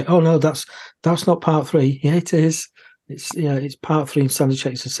Standards Check. Oh no, that's not Part 3. Yeah, it is. It's Part 3 and Standards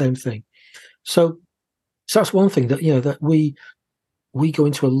Check. It's the same thing. So that's one thing that that we go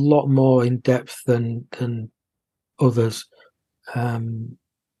into a lot more in depth than others,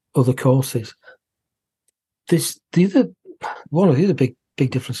 other courses. One of the other big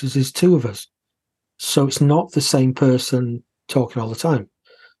differences is 2 of us, so it's not the same person talking all the time.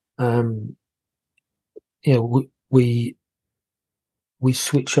 We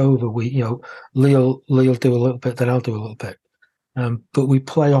switch over. Lee'll do a little bit, then I'll do a little bit, but we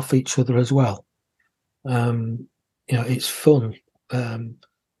play off each other as well. It's fun.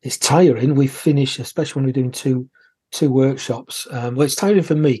 It's tiring. We finish, especially when we're doing two workshops. Well, it's tiring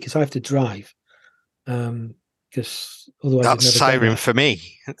for me because I have to drive. Because otherwise, that's tiring for me.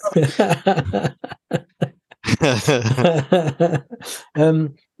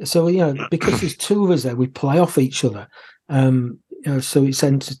 So because there's 2 of us there, we play off each other. So it's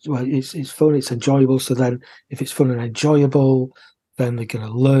fun, it's enjoyable. So then, if it's fun and enjoyable, then they're going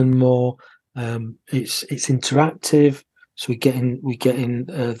to learn more. It's interactive, so we get in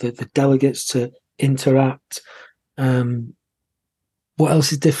the delegates to interact. What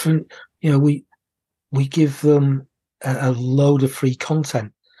else is different? We give them a load of free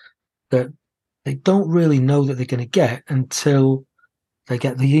content that they don't really know that they're going to get until they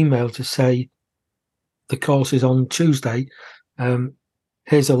get the email to say the course is on Tuesday.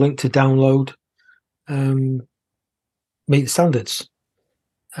 Here's a link to download Meet the Standards.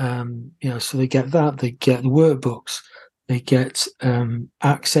 So they get that. They get the workbooks. They get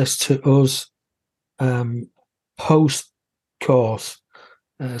access to us post course,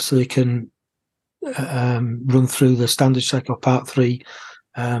 so they can run through the Standards Check or Part 3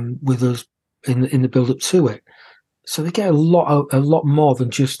 with us in the build up to it. So they get a lot more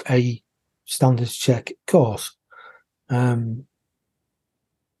than just a Standards Check course.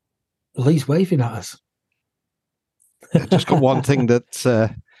 Lee's waving at us. I just got one thing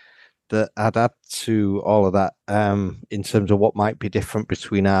that I'd add to all of that, in terms of what might be different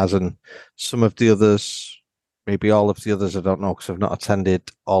between ours and some of the others. Maybe all of the others, I don't know, because I've not attended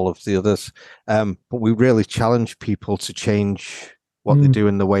all of the others. But we really challenge people to change what they do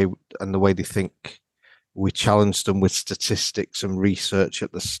and the way they think. We challenge them with statistics and research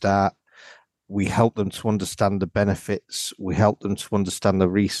at the start. We help them to understand the benefits. We help them to understand the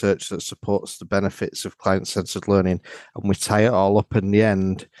research that supports the benefits of client-centered learning. And we tie it all up in the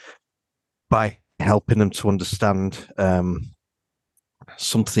end by helping them to understand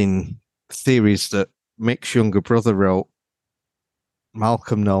theories that Mick's younger brother wrote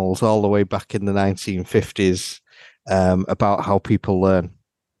Malcolm Knowles all the way back in the 1950s about how people learn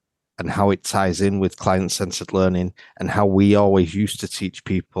and how it ties in with client-centered learning and how we always used to teach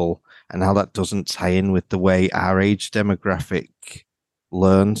people and how that doesn't tie in with the way our age demographic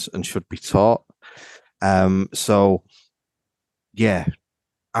learns and should be taught. So, yeah,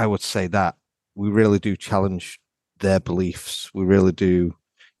 I would say that we really do challenge their beliefs. We really do,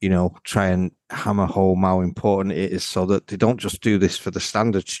 try and hammer home how important it is so that they don't just do this for the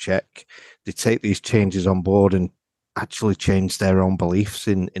standards check. They take these changes on board and actually change their own beliefs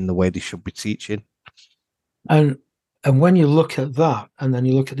in the way they should be teaching. And when you look at that, and then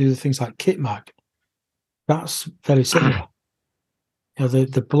you look at the other things like KitMag, that's very similar.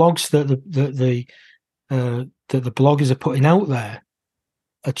 The blogs that the bloggers are putting out there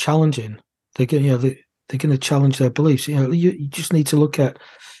are challenging. They're going to challenge their beliefs. You just need to look at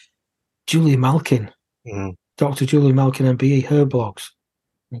Julia Malkin, Dr. Julia Malkin MBE, her blogs.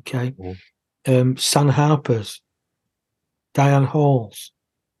 Okay, San Harper's, Diane Hall's,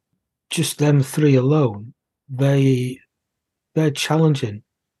 just them three alone, they're challenging.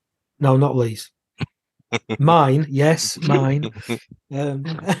 No, not Lee's. Mine, yes, mine.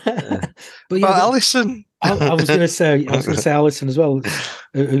 But Alison. I was going to say Alison as well,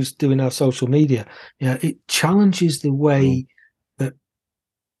 who's doing our social media. It challenges the way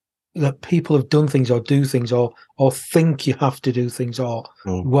that people have done things or do things or think you have to do things or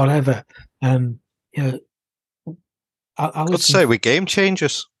whatever. I'd say we're game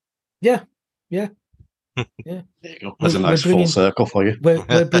changers. Yeah. There you go. There's a nice full circle for you.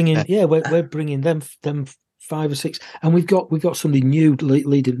 We're bringing them 5 or 6, and we've got somebody new.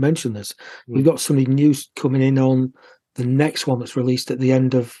 Lee didn't mention this. We've got somebody new coming in on the next one that's released at the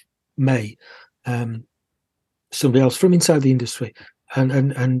end of May. Somebody else from inside the industry,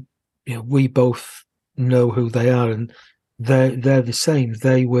 and we both know who they are, and they're the same.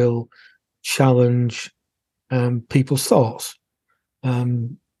 They will challenge people's thoughts.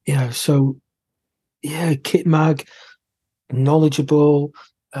 So KitMag, knowledgeable,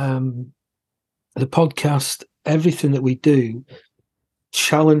 the podcast, everything that we do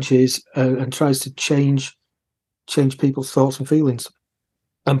challenges and tries to change people's thoughts and feelings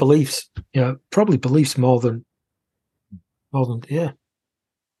and beliefs. Probably beliefs more than.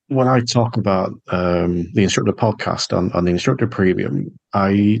 When I talk about the Instructor podcast on the Instructor Premium,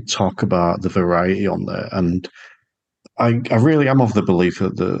 I talk about the variety on there, and I really am of the belief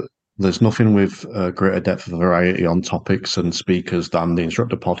that there's nothing with greater depth of variety on topics and speakers than the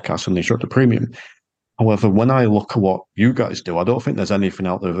Instructor podcast and the Instructor Premium. However, when I look at what you guys do, I don't think there's anything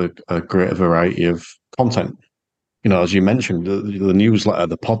out there with a greater variety of content. As you mentioned, the newsletter,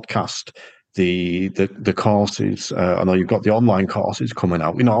 the podcast, the courses. I know you've got the online courses coming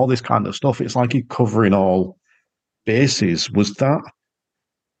out. All this kind of stuff. It's like you're covering all bases. Was that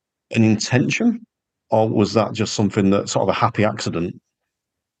an intention, or was that just something that sort of a happy accident?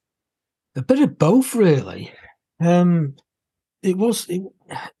 A bit of both, really. It was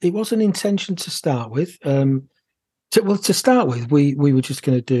an intention to start with. To start with, we were just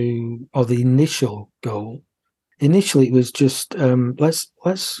going to do, or the initial goal. Initially, it was just let's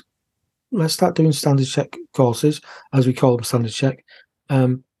start doing standard check courses, as we call them, standard check,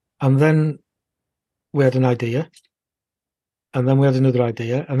 and then we had an idea, and then we had another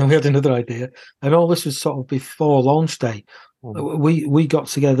idea, and then we had another idea, and all this was sort of before launch day. We got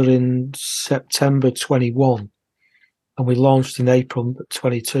together in September 21, and we launched in April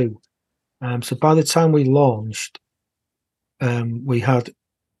 22. So by the time we launched, we had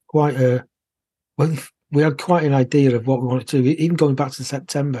quite an idea of what we wanted to do. Even going back to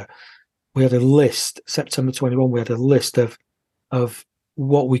September, we had a list. September 21, we had a list of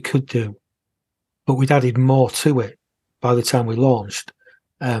what we could do, but we'd added more to it by the time we launched.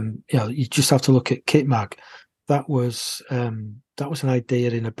 You just have to look at KitMag. That was an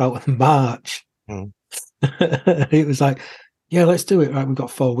idea in about March. It was like, yeah, let's do it. Right, we've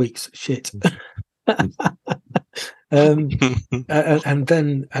got 4 weeks. Shit. And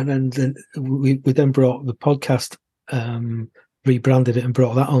then we then brought the podcast, rebranded it and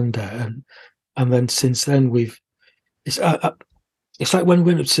brought that under, and then since then it's like when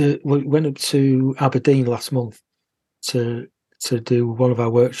we went up to Aberdeen last month to do one of our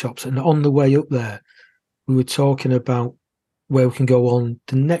workshops, and on the way up there we were talking about where we can go on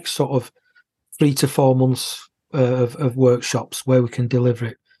the next sort of 3 to 4 months of workshops, where we can deliver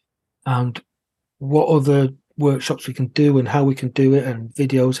it, and what other workshops we can do and how we can do it, and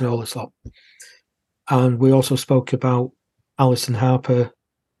videos and all this lot. And we also spoke about Alison Harper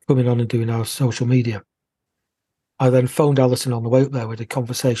coming on and doing our social media. I then phoned Alison on the way up there with a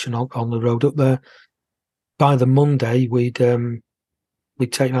conversation on the road up there. By the Monday, we'd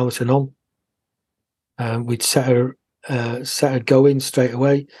we'd take Alison on. We'd set her going straight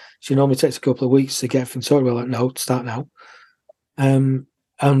away. She normally takes a couple of weeks to get from sorted. We're like, no, start now. And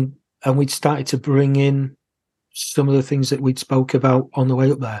we'd started to bring in some of the things that we'd spoke about on the way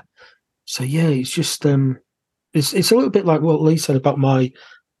up there. So yeah, it's just it's a little bit like what Lee said about my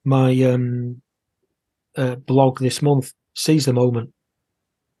blog this month. Seize the moment.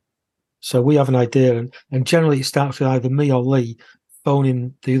 So we have an idea, and generally it starts with either me or Lee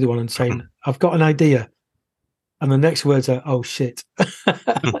phoning the other one and saying, "I've got an idea," and the next words are, "Oh shit,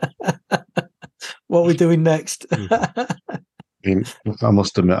 what are we doing next?" I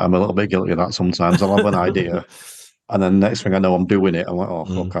must admit, I'm a little bit guilty of that sometimes. I'll have an idea, and then next thing I know, I'm doing it. I'm like, oh,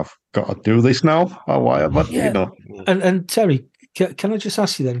 fuck, I've got to do this now. Oh, why am I, Yeah. And Terry, can I just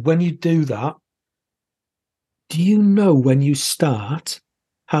ask you then, when you do that, do you know when you start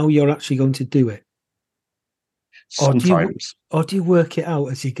how you're actually going to do it? Sometimes. Or do you work it out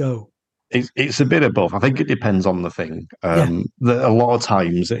as you go? It's a bit of both. I think it depends on the thing. A lot of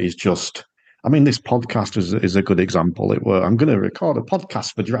times it is just... I mean, this podcast is a good example. I'm going to record a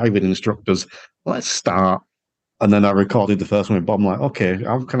podcast for driving instructors. Let's start. And then I recorded the first one with Bob. I'm like, okay,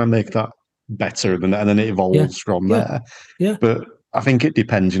 how can I make that better? And then it evolves from there. Yeah. But I think it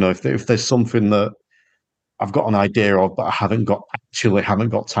depends. If there's something that I've got an idea of, but I haven't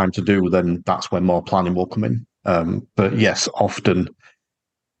got time to do, then that's when more planning will come in. But yes, often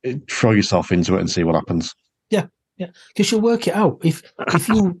throw yourself into it and see what happens. Yeah. Yeah, because you'll work it out.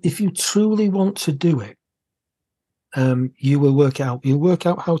 If you truly want to do it, you will work it out. You'll work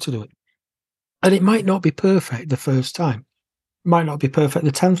out how to do it, and it might not be perfect the first time. It might not be perfect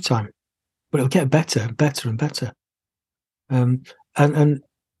the 10th time, but it'll get better and better and better. And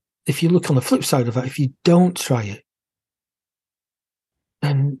if you look on the flip side of that, if you don't try it,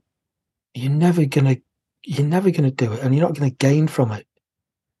 then you're never gonna do it, and you're not gonna gain from it.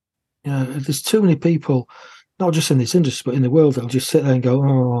 There's too many people, not just in this industry, but in the world, that'll just sit there and go,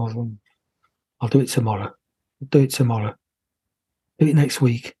 "Oh, I'll do it tomorrow. I'll do it tomorrow. Do it next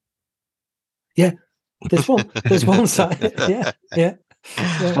week." Yeah, there's one side. Yeah.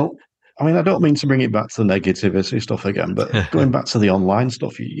 Well, I mean, I don't mean to bring it back to the negativity stuff again, but going back to the online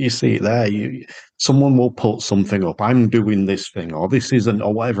stuff, you see it there. Someone will put something up. I'm doing this thing, or this isn't,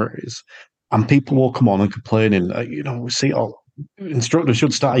 or whatever it is, and people will come on and complaining. We see, instructors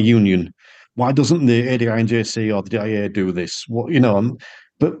should start a union. Why doesn't the ADINJC or the DIA do this?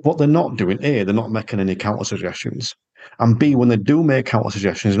 But what they're not doing, A, they're not making any counter suggestions. And B, when they do make counter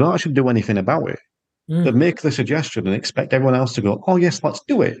suggestions, they don't actually do anything about it. They make the suggestion and expect everyone else to go, oh, yes, let's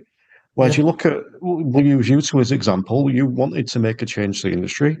do it. Whereas you look at, we'll use you two as an example, you wanted to make a change to the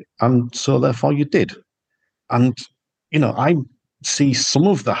industry, and so therefore you did. And, I see some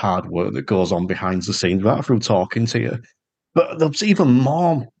of the hard work that goes on behind the scenes right through talking to you. But there's even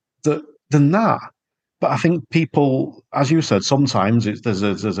more than that. But I think people, as you said, sometimes there's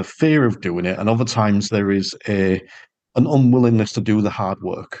a fear of doing it, and other times there is an unwillingness to do the hard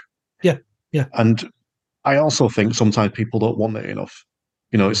work. Yeah. And I also think sometimes people don't want it enough.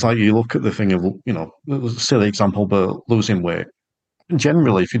 It's like you look at the thing of, a silly example, but losing weight.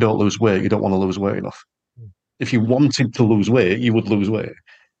 Generally, if you don't lose weight, you don't want to lose weight enough. If you wanted to lose weight, you would lose weight.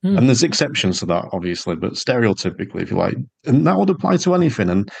 And there's exceptions to that, obviously, but stereotypically, if you like, and that would apply to anything.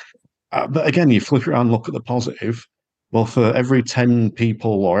 And but again, you flip it around and look at the positive. Well, for every 10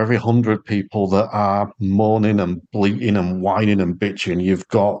 people or every 100 people that are moaning and bleating and whining and bitching, you've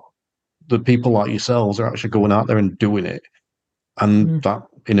got the people like yourselves are actually going out there and doing it. And that,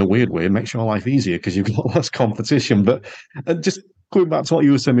 in a weird way, makes your life easier because you've got less competition. But just going back to what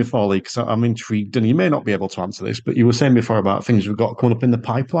you were saying before, Lee, because I'm intrigued, and you may not be able to answer this, but you were saying before about things we've got coming up in the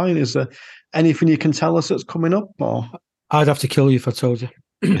pipeline. Is there anything you can tell us that's coming up? Or I'd have to kill you if I told you.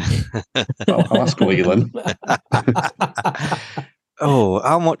 I'll ask Leland. Oh,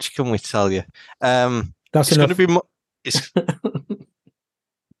 how much can we tell you? That's it's enough. Going to be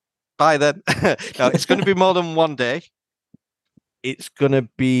by then. No, it's going to be more than one day. It's going to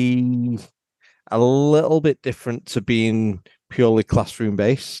be a little bit different to being purely classroom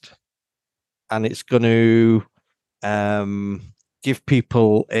based, and it's going to give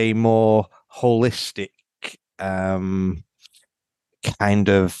people a more holistic kind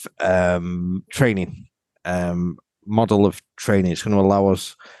of training model of training. It's going to allow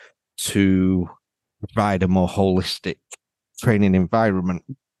us to provide a more holistic training environment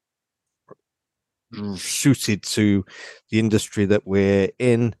suited to the industry that we're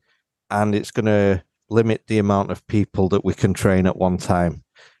in, and it's going to limit the amount of people that we can train at one time.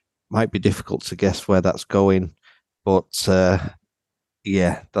 Might be difficult to guess where that's going, but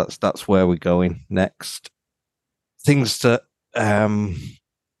yeah, that's where we're going next. Things that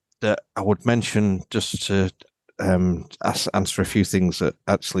that I would mention just to answer a few things that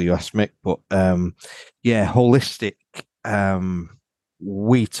actually you asked Mick, but yeah, holistic.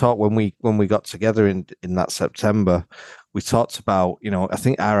 We talked when we got together in that September. We talked about, I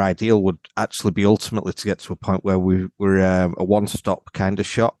think our ideal would actually be ultimately to get to a point where we're a one-stop kind of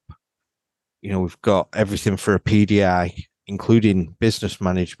shop. We've got everything for a PDI, including business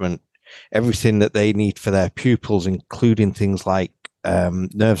management, everything that they need for their pupils, including things like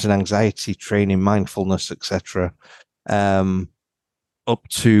nerves and anxiety training, mindfulness, etc., up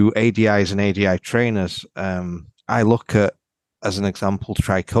to ADIs and ADI trainers. I look at, as an example,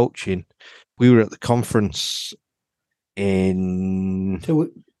 Try Coaching. We were at the conference in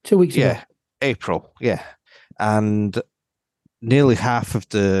 2 weeks ago. April, and nearly half of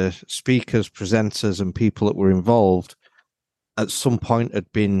the speakers, presenters, and people that were involved at some point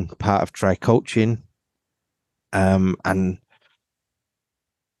had been part of Try Coaching, and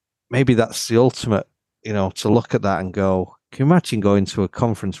maybe that's the ultimate, to look at that and go, can you imagine going to a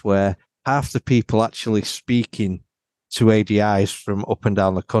conference where half the people actually speaking to ADIs from up and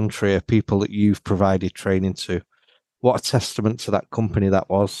down the country are people that you've provided training to? What a testament to that company that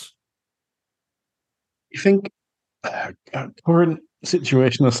was. You think, current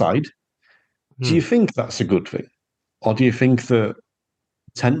situation aside, do you think that's a good thing? Or do you think that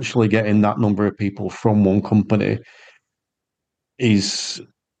potentially getting that number of people from one company is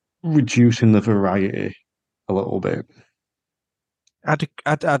reducing the variety a little bit? I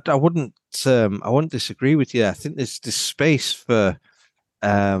wouldn't disagree with you. I think there's this space for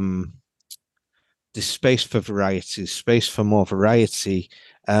variety, space for more variety.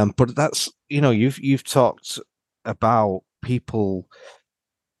 But that's, you've talked about people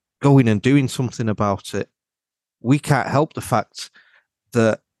going and doing something about it. We can't help the fact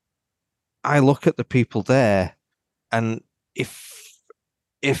that I look at the people there, and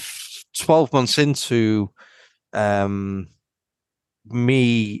if 12 months into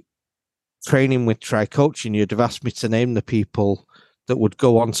me training with Try Coaching, you'd have asked me to name the people that would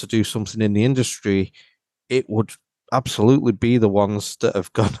go on to do something in the industry, it would absolutely be the ones that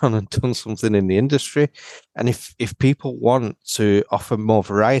have gone on and done something in the industry. And if people want to offer more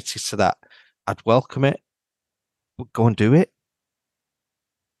variety to that, I'd welcome it. But go and do it.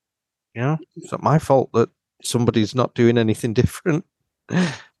 It's not my fault that somebody's not doing anything different.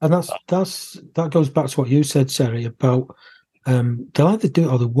 And that goes back to what you said, Terry, about they'll either do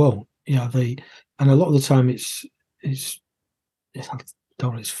it or they won't. And a lot of the time it's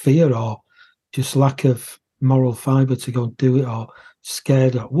fear or just lack of moral fiber to go and do it, or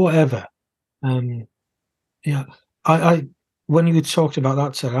scared or whatever. I when you talked about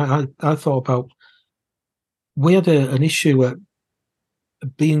that, Terry, I thought about, we had an issue at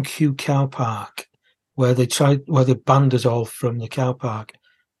B&Q car park where they banned us all from the car park.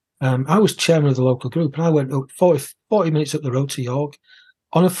 I was chairman of the local group, and I went up 40 minutes up the road to York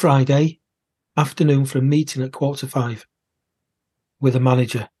on a Friday afternoon for a meeting at 4:45 with a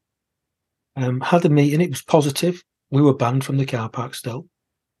manager. Had a meeting. It was positive. We were banned from the car park still,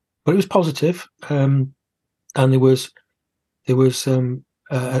 but it was positive. And there was an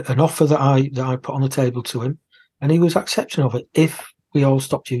offer that I put on the table to him, and he was accepting of it if we all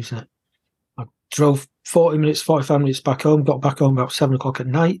stopped using it. I drove 45 minutes back home, got back home about 7 o'clock at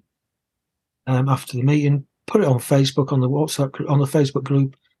night after the meeting, put it on Facebook, on the WhatsApp, on the Facebook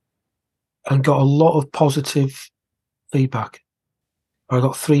group, and got a lot of positive feedback. I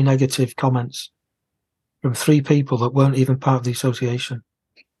got 3 negative comments from 3 people that weren't even part of the association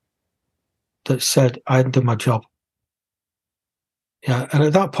that said I hadn't done my job. And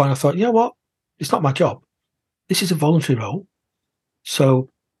at that point I thought, you know what? It's not my job. This is a voluntary role. So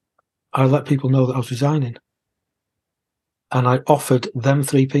I let people know that I was resigning. And I offered them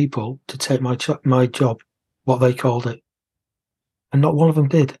 3 people to take my job, what they called it. And not one of them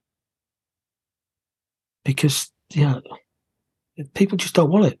did. Because, people just don't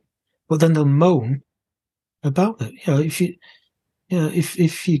want it. But then they'll moan about it.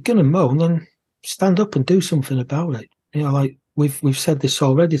 If you're going to moan, then stand up and do something about it. Like we've said this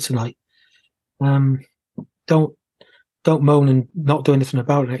already tonight. Don't moan and not do anything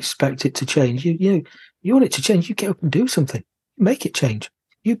about it and expect it to change. You want it to change, you get up and do something. Make it change.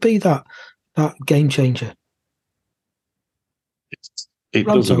 You be that game changer. It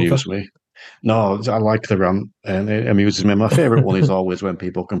does amuse me. No, I like the rant, and it amuses me. My favourite one is always when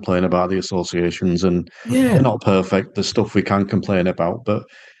people complain about the associations, and they're not perfect. There's stuff we can complain about, but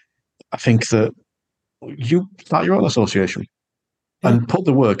I think that you start your own association and put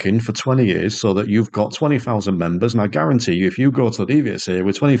the work in for 20 years so that you've got 20,000 members, and I guarantee you, if you go to the DVSA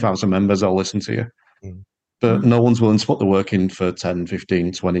with 20,000 members, they'll listen to you. but no one's willing to put the work in for 10,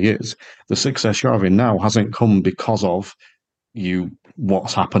 15, 20 years. The success you're having now hasn't come because of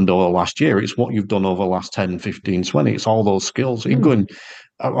what's happened over the last year. It's what you've done over the last 10, 15, 20. It's all those skills. You're going,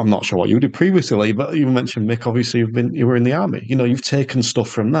 I'm not sure what you did previously, but you mentioned, Mick, obviously you were in the army. You've taken stuff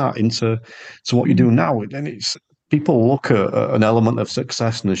from that into what you do now. And it's people look at an element of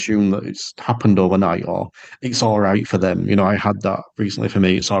success and assume that it's happened overnight or it's all right for them. I had that recently for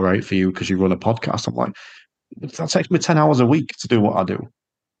me. It's all right for you because you run a podcast. I'm like, that takes me 10 hours a week to do what I do.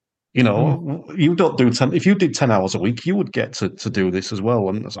 You don't do 10. If you did 10 hours a week, you would get to do this as well.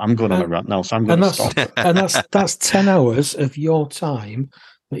 And I'm going on a rant now, so I'm going to stop. And that's 10 hours of your time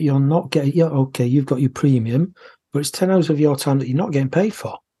that you're not getting. Yeah, okay, you've got your premium, but it's 10 hours of your time that you're not getting paid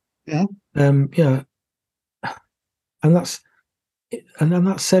for. Yeah. And that's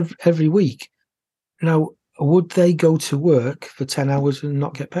every week. Now, would they go to work for 10 hours and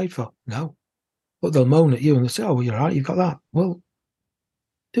not get paid for? No. But they'll moan at you and they'll say, "Oh, well, you're right, you've got that." Well,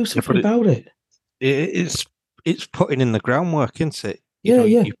 do something about it. It's putting in the groundwork, isn't it?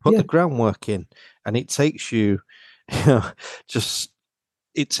 You put the groundwork in, and it takes you, it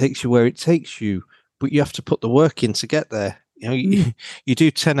takes you where it takes you. But you have to put the work in to get there. You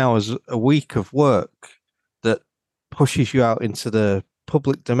do 10 hours a week of work that pushes you out into the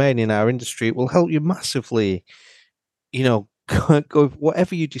public domain in our industry. It will help you massively. Go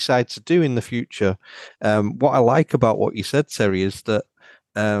whatever you decide to do in the future. What I like about what you said, Terry, is that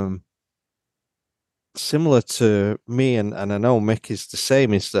similar to me, and I know Mick is the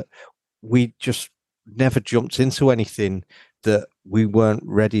same, is that we just never jumped into anything that we weren't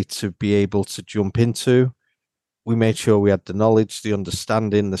ready to be able to jump into. We made sure we had the knowledge, the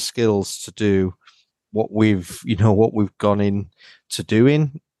understanding, the skills to do what we've gone in to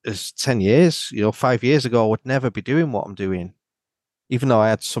doing. As 10 years, 5 years ago, I would never be doing what I'm doing. Even though I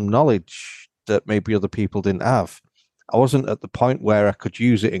had some knowledge that maybe other people didn't have, I wasn't at the point where I could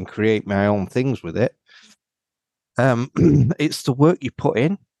use it and create my own things with it. It's the work you put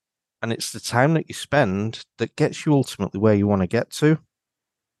in, and it's the time that you spend that gets you ultimately where you want to get to.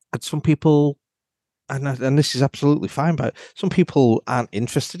 And some people, and this is absolutely fine, but some people aren't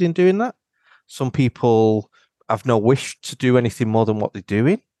interested in doing that. Some people have no wish to do anything more than what they're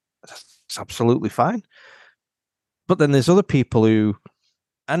doing. It's absolutely fine. But then there's other people who,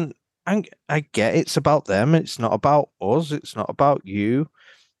 and I get it's about them. It's not about us. It's not about you.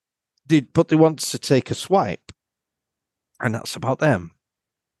 But they want to take a swipe, and that's about them.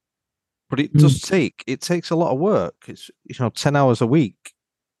 But it takes a lot of work. It's 10 hours a week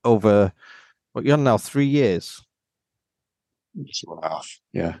over what you're on now 3 years. It's 2.5.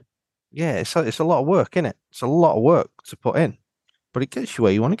 Yeah. Yeah, it's a lot of work, isn't it? It's a lot of work to put in, but it gets you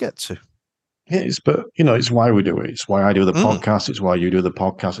where you want to get to. It is, but it's why we do it. It's why I do the podcast. It's why you do the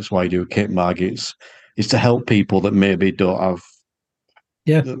podcast. It's why you do Kit Mag. It's to help people that maybe don't have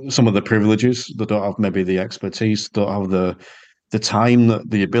some of the privileges, that don't have maybe the expertise, don't have the time,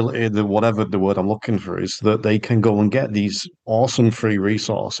 the ability, the whatever the word I'm looking for is, that they can go and get these awesome free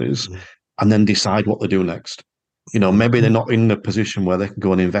resources and then decide what they do next. Maybe they're not in a position where they can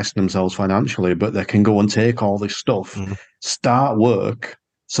go and invest in themselves financially, but they can go and take all this stuff, start work,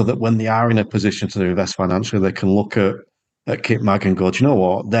 so that when they are in a position to invest financially, they can look at Kit Mag and go, "Do you know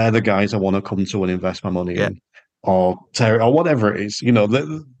what? They're the guys I want to come to and invest my money in," or Terry, or whatever it is.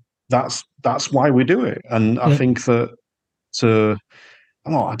 That's why we do it. And I think that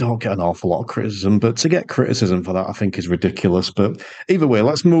I don't get an awful lot of criticism, but to get criticism for that, I think is ridiculous. But either way,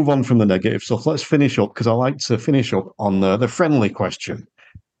 let's move on from the negative stuff. Let's finish up, because I like to finish up on the friendly question.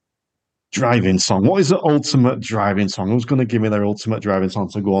 Driving song. What is the ultimate driving song? Who's going to give me their ultimate driving song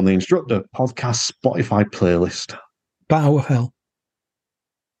to go on the Instructor Podcast Spotify playlist? Bat Out of Hell.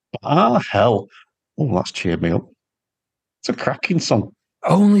 Hell. Oh, that's cheered me up. It's a cracking song.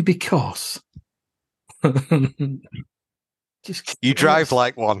 Only because you drive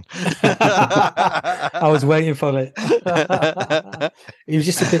like one. I was waiting for it. He was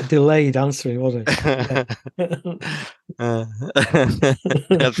just a bit delayed answering, wasn't he? I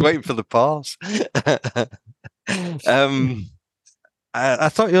was waiting for the pause. I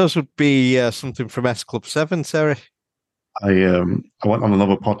thought yours would be something from S Club 7, Terry. I went on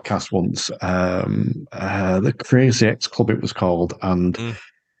another podcast once, the Crazy X Club it was called, and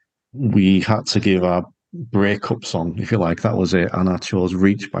we had to give our breakup song, if you like. That was it, and I chose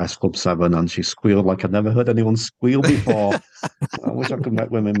Reach by S Club 7, and she squealed like I'd never heard anyone squeal before. I wish I could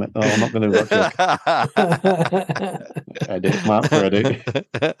make women. No, I'm not going to do that joke. Edit, Matt, for edit.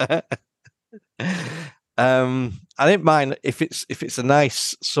 I didn't mind if it's a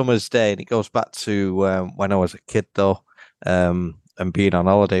nice summer's day, and it goes back to when I was a kid though, and being on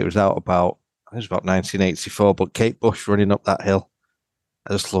holiday. It was out about it was about 1984, but Kate Bush running up that hill.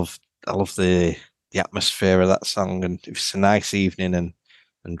 I love the atmosphere of that song, and if it's a nice evening and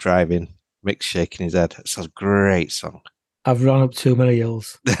driving, Mick's shaking his head. It's a great song. I've run up too many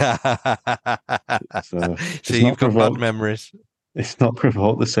hills. So You've got bad memories. It's not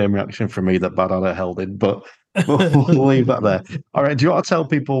provoked the same reaction from me that Bad Anna held in, but we'll leave that there. All right, do you want to tell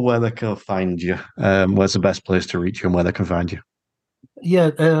people where they can find you? Where's the best place to reach you and where they can find you?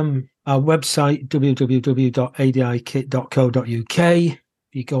 Yeah, our website, www.adikit.co.uk.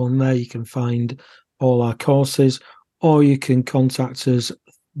 If you go on there, you can find all our courses, or you can contact us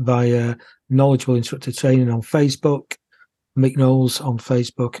via Knowledgeable Instructor Training on Facebook, Mick Knowles on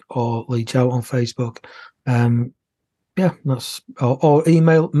Facebook, or Lee Chow on Facebook. Yeah, that's or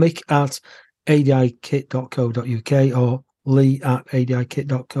email mick@adikit.co.uk or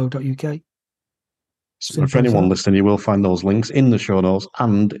lee@adikit.co.uk. So for anyone listening, you will find those links in the show notes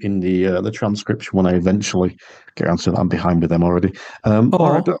and in the transcription when I eventually get onto that. I'm behind with them already.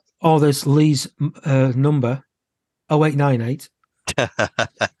 Or there's Lee's number, 0898.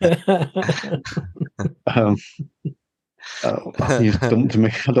 You've dumped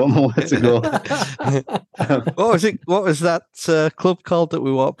me. I don't know where to go. What was it? What was that club called that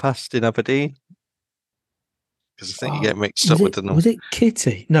we walked past in Aberdeen? Because I think you get mixed up with the number. Was it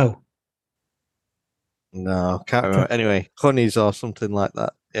Kitty? No, can't remember. Anyway, Honey's or something like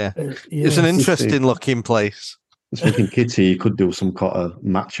that. Yeah, it's an interesting looking place. I was thinking Kitty, you could do some kind of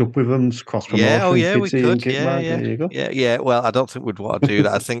match up with them, cross promotion. We could. There you go. Yeah. Well, I don't think we'd want to do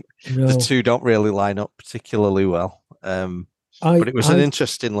that. I think the two don't really line up particularly well. But it was an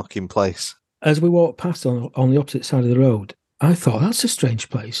interesting looking place. As we walked past on the opposite side of the road, I thought, that's a strange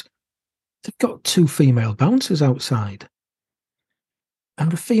place. They've got two female bouncers outside. And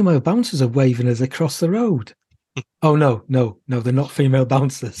the female bouncers are waving as they cross the road. Oh, no, they're not female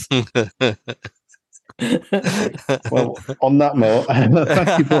bouncers. Well, on that note,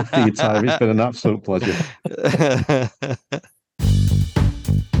 thank you both for your time. It's been an absolute pleasure.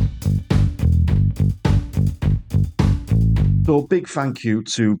 So big thank you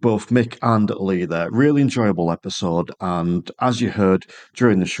to both Mick and Lee there. Really enjoyable episode. And as you heard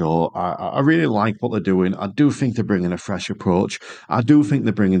during the show, I really like what they're doing. I do think they're bringing a fresh approach. I do think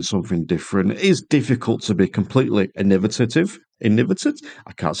they're bringing something different. It is difficult to be completely innovative.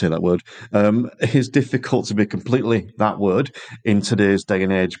 I can't say that word. It is difficult to be completely that word in today's day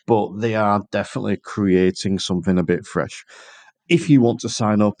and age, but they are definitely creating something a bit fresh. If you want to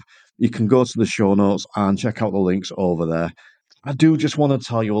sign up, you can go to the show notes and check out the links over there. I do just want to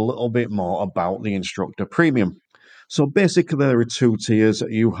tell you a little bit more about the Instructor Premium. So basically there are two tiers.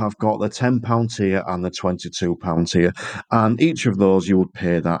 You have got the £10 tier and the £22 tier, and each of those you would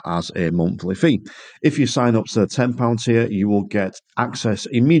pay that as a monthly fee. If you sign up to the £10 tier, you will get access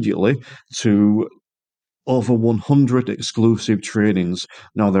immediately to over 100 exclusive trainings.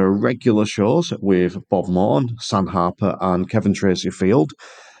 Now, there are regular shows with Bob Morton, Sam Harper and Kevin Tracy Field.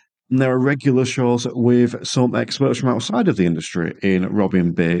 And there are regular shows with some experts from outside of the industry in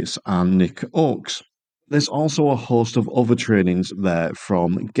Robin Bates and Nick Oakes. There's also a host of other trainings there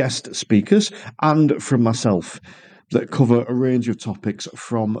from guest speakers and from myself that cover a range of topics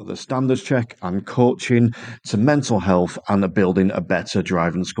from the standards check and coaching to mental health and building a better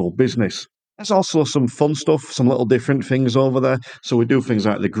driving school business. There's also some fun stuff, some little different things over there. So we do things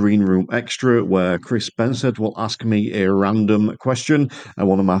like the Green Room Extra, where Chris Spencer will ask me a random question. And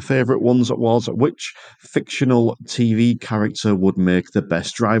one of my favourite ones was, which fictional TV character would make the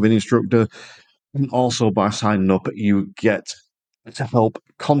best driving instructor? And also by signing up, you get to help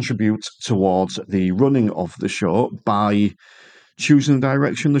contribute towards the running of the show by choosing the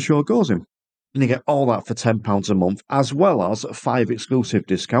direction the show goes in. And you get all that for £10 a month, as well as 5 exclusive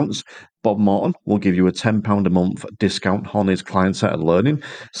discounts. Bob Morton will give you a £10 a month discount on his client-centered learning.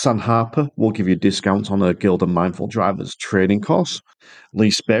 Sam Harper will give you a discount on a Guild of Mindful Drivers training course.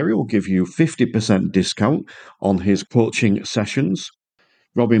 Lee Sperry will give you 50% discount on his coaching sessions.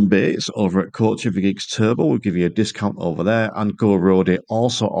 Robin Bates over at Coaching for Geeks Turbo will give you a discount over there. And Go Roadie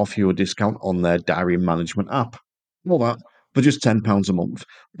also offer you a discount on their diary management app. All that for just £10 a month.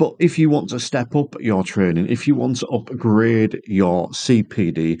 But if you want to step up your training, if you want to upgrade your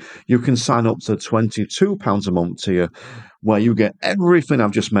CPD, you can sign up to £22 a month tier, where you get everything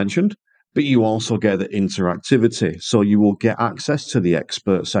I've just mentioned, but you also get the interactivity. So you will get access to the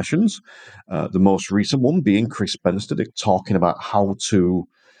expert sessions, the most recent one being Chris Spencer talking about how to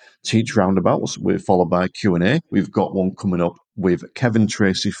teach roundabouts, followed by Q&A. We've got one coming up with Kevin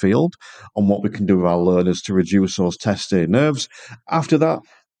Tracy Field on what we can do with our learners to reduce those test day nerves. After that,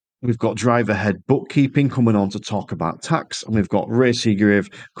 We've got Driver Head Bookkeeping coming on to talk about tax, and we've got Ray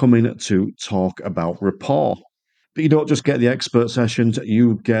Seagrave coming to talk about rapport. But you don't just get the expert sessions,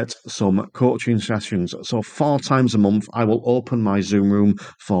 you get some coaching sessions. So 4 times a month, I will open my Zoom room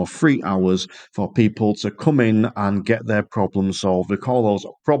for 3 hours for people to come in and get their problem solved. We call those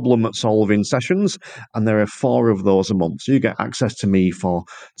problem-solving sessions, and there are 4 of those a month. So you get access to me for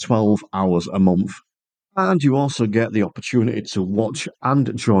 12 hours a month. And you also get the opportunity to watch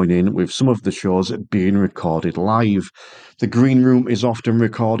and join in with some of the shows being recorded live. The Green Room is often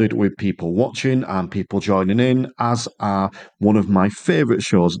recorded with people watching and people joining in, as are one of my favourite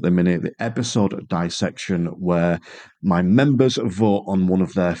shows at the minute, the Episode Dissection, where my members vote on one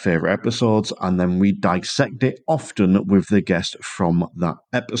of their favourite episodes and then we dissect it, often with the guest from that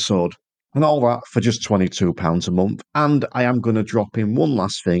episode. And all that for just £22 a month. And I am going to drop in one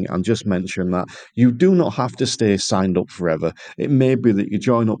last thing and just mention that you do not have to stay signed up forever. It may be that you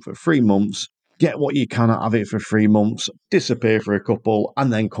join up for 3 months, get what you can out of it for 3 months, disappear for a couple,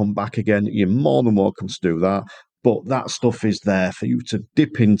 and then come back again. You're more than welcome to do that. But that stuff is there for you to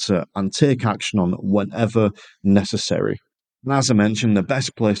dip into and take action on whenever necessary. And as I mentioned, the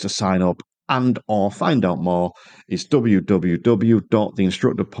best place to sign up and or find out more is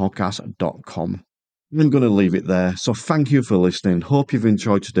www.theinstructorpodcast.com. I'm going to leave it there. So thank you for listening. Hope you've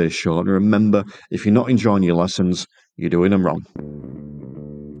enjoyed today's show. And remember, if you're not enjoying your lessons, you're doing them wrong.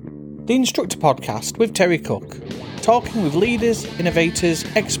 The Instructor Podcast with Terry Cook, talking with leaders, innovators,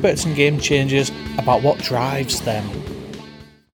 experts and game changers about what drives them.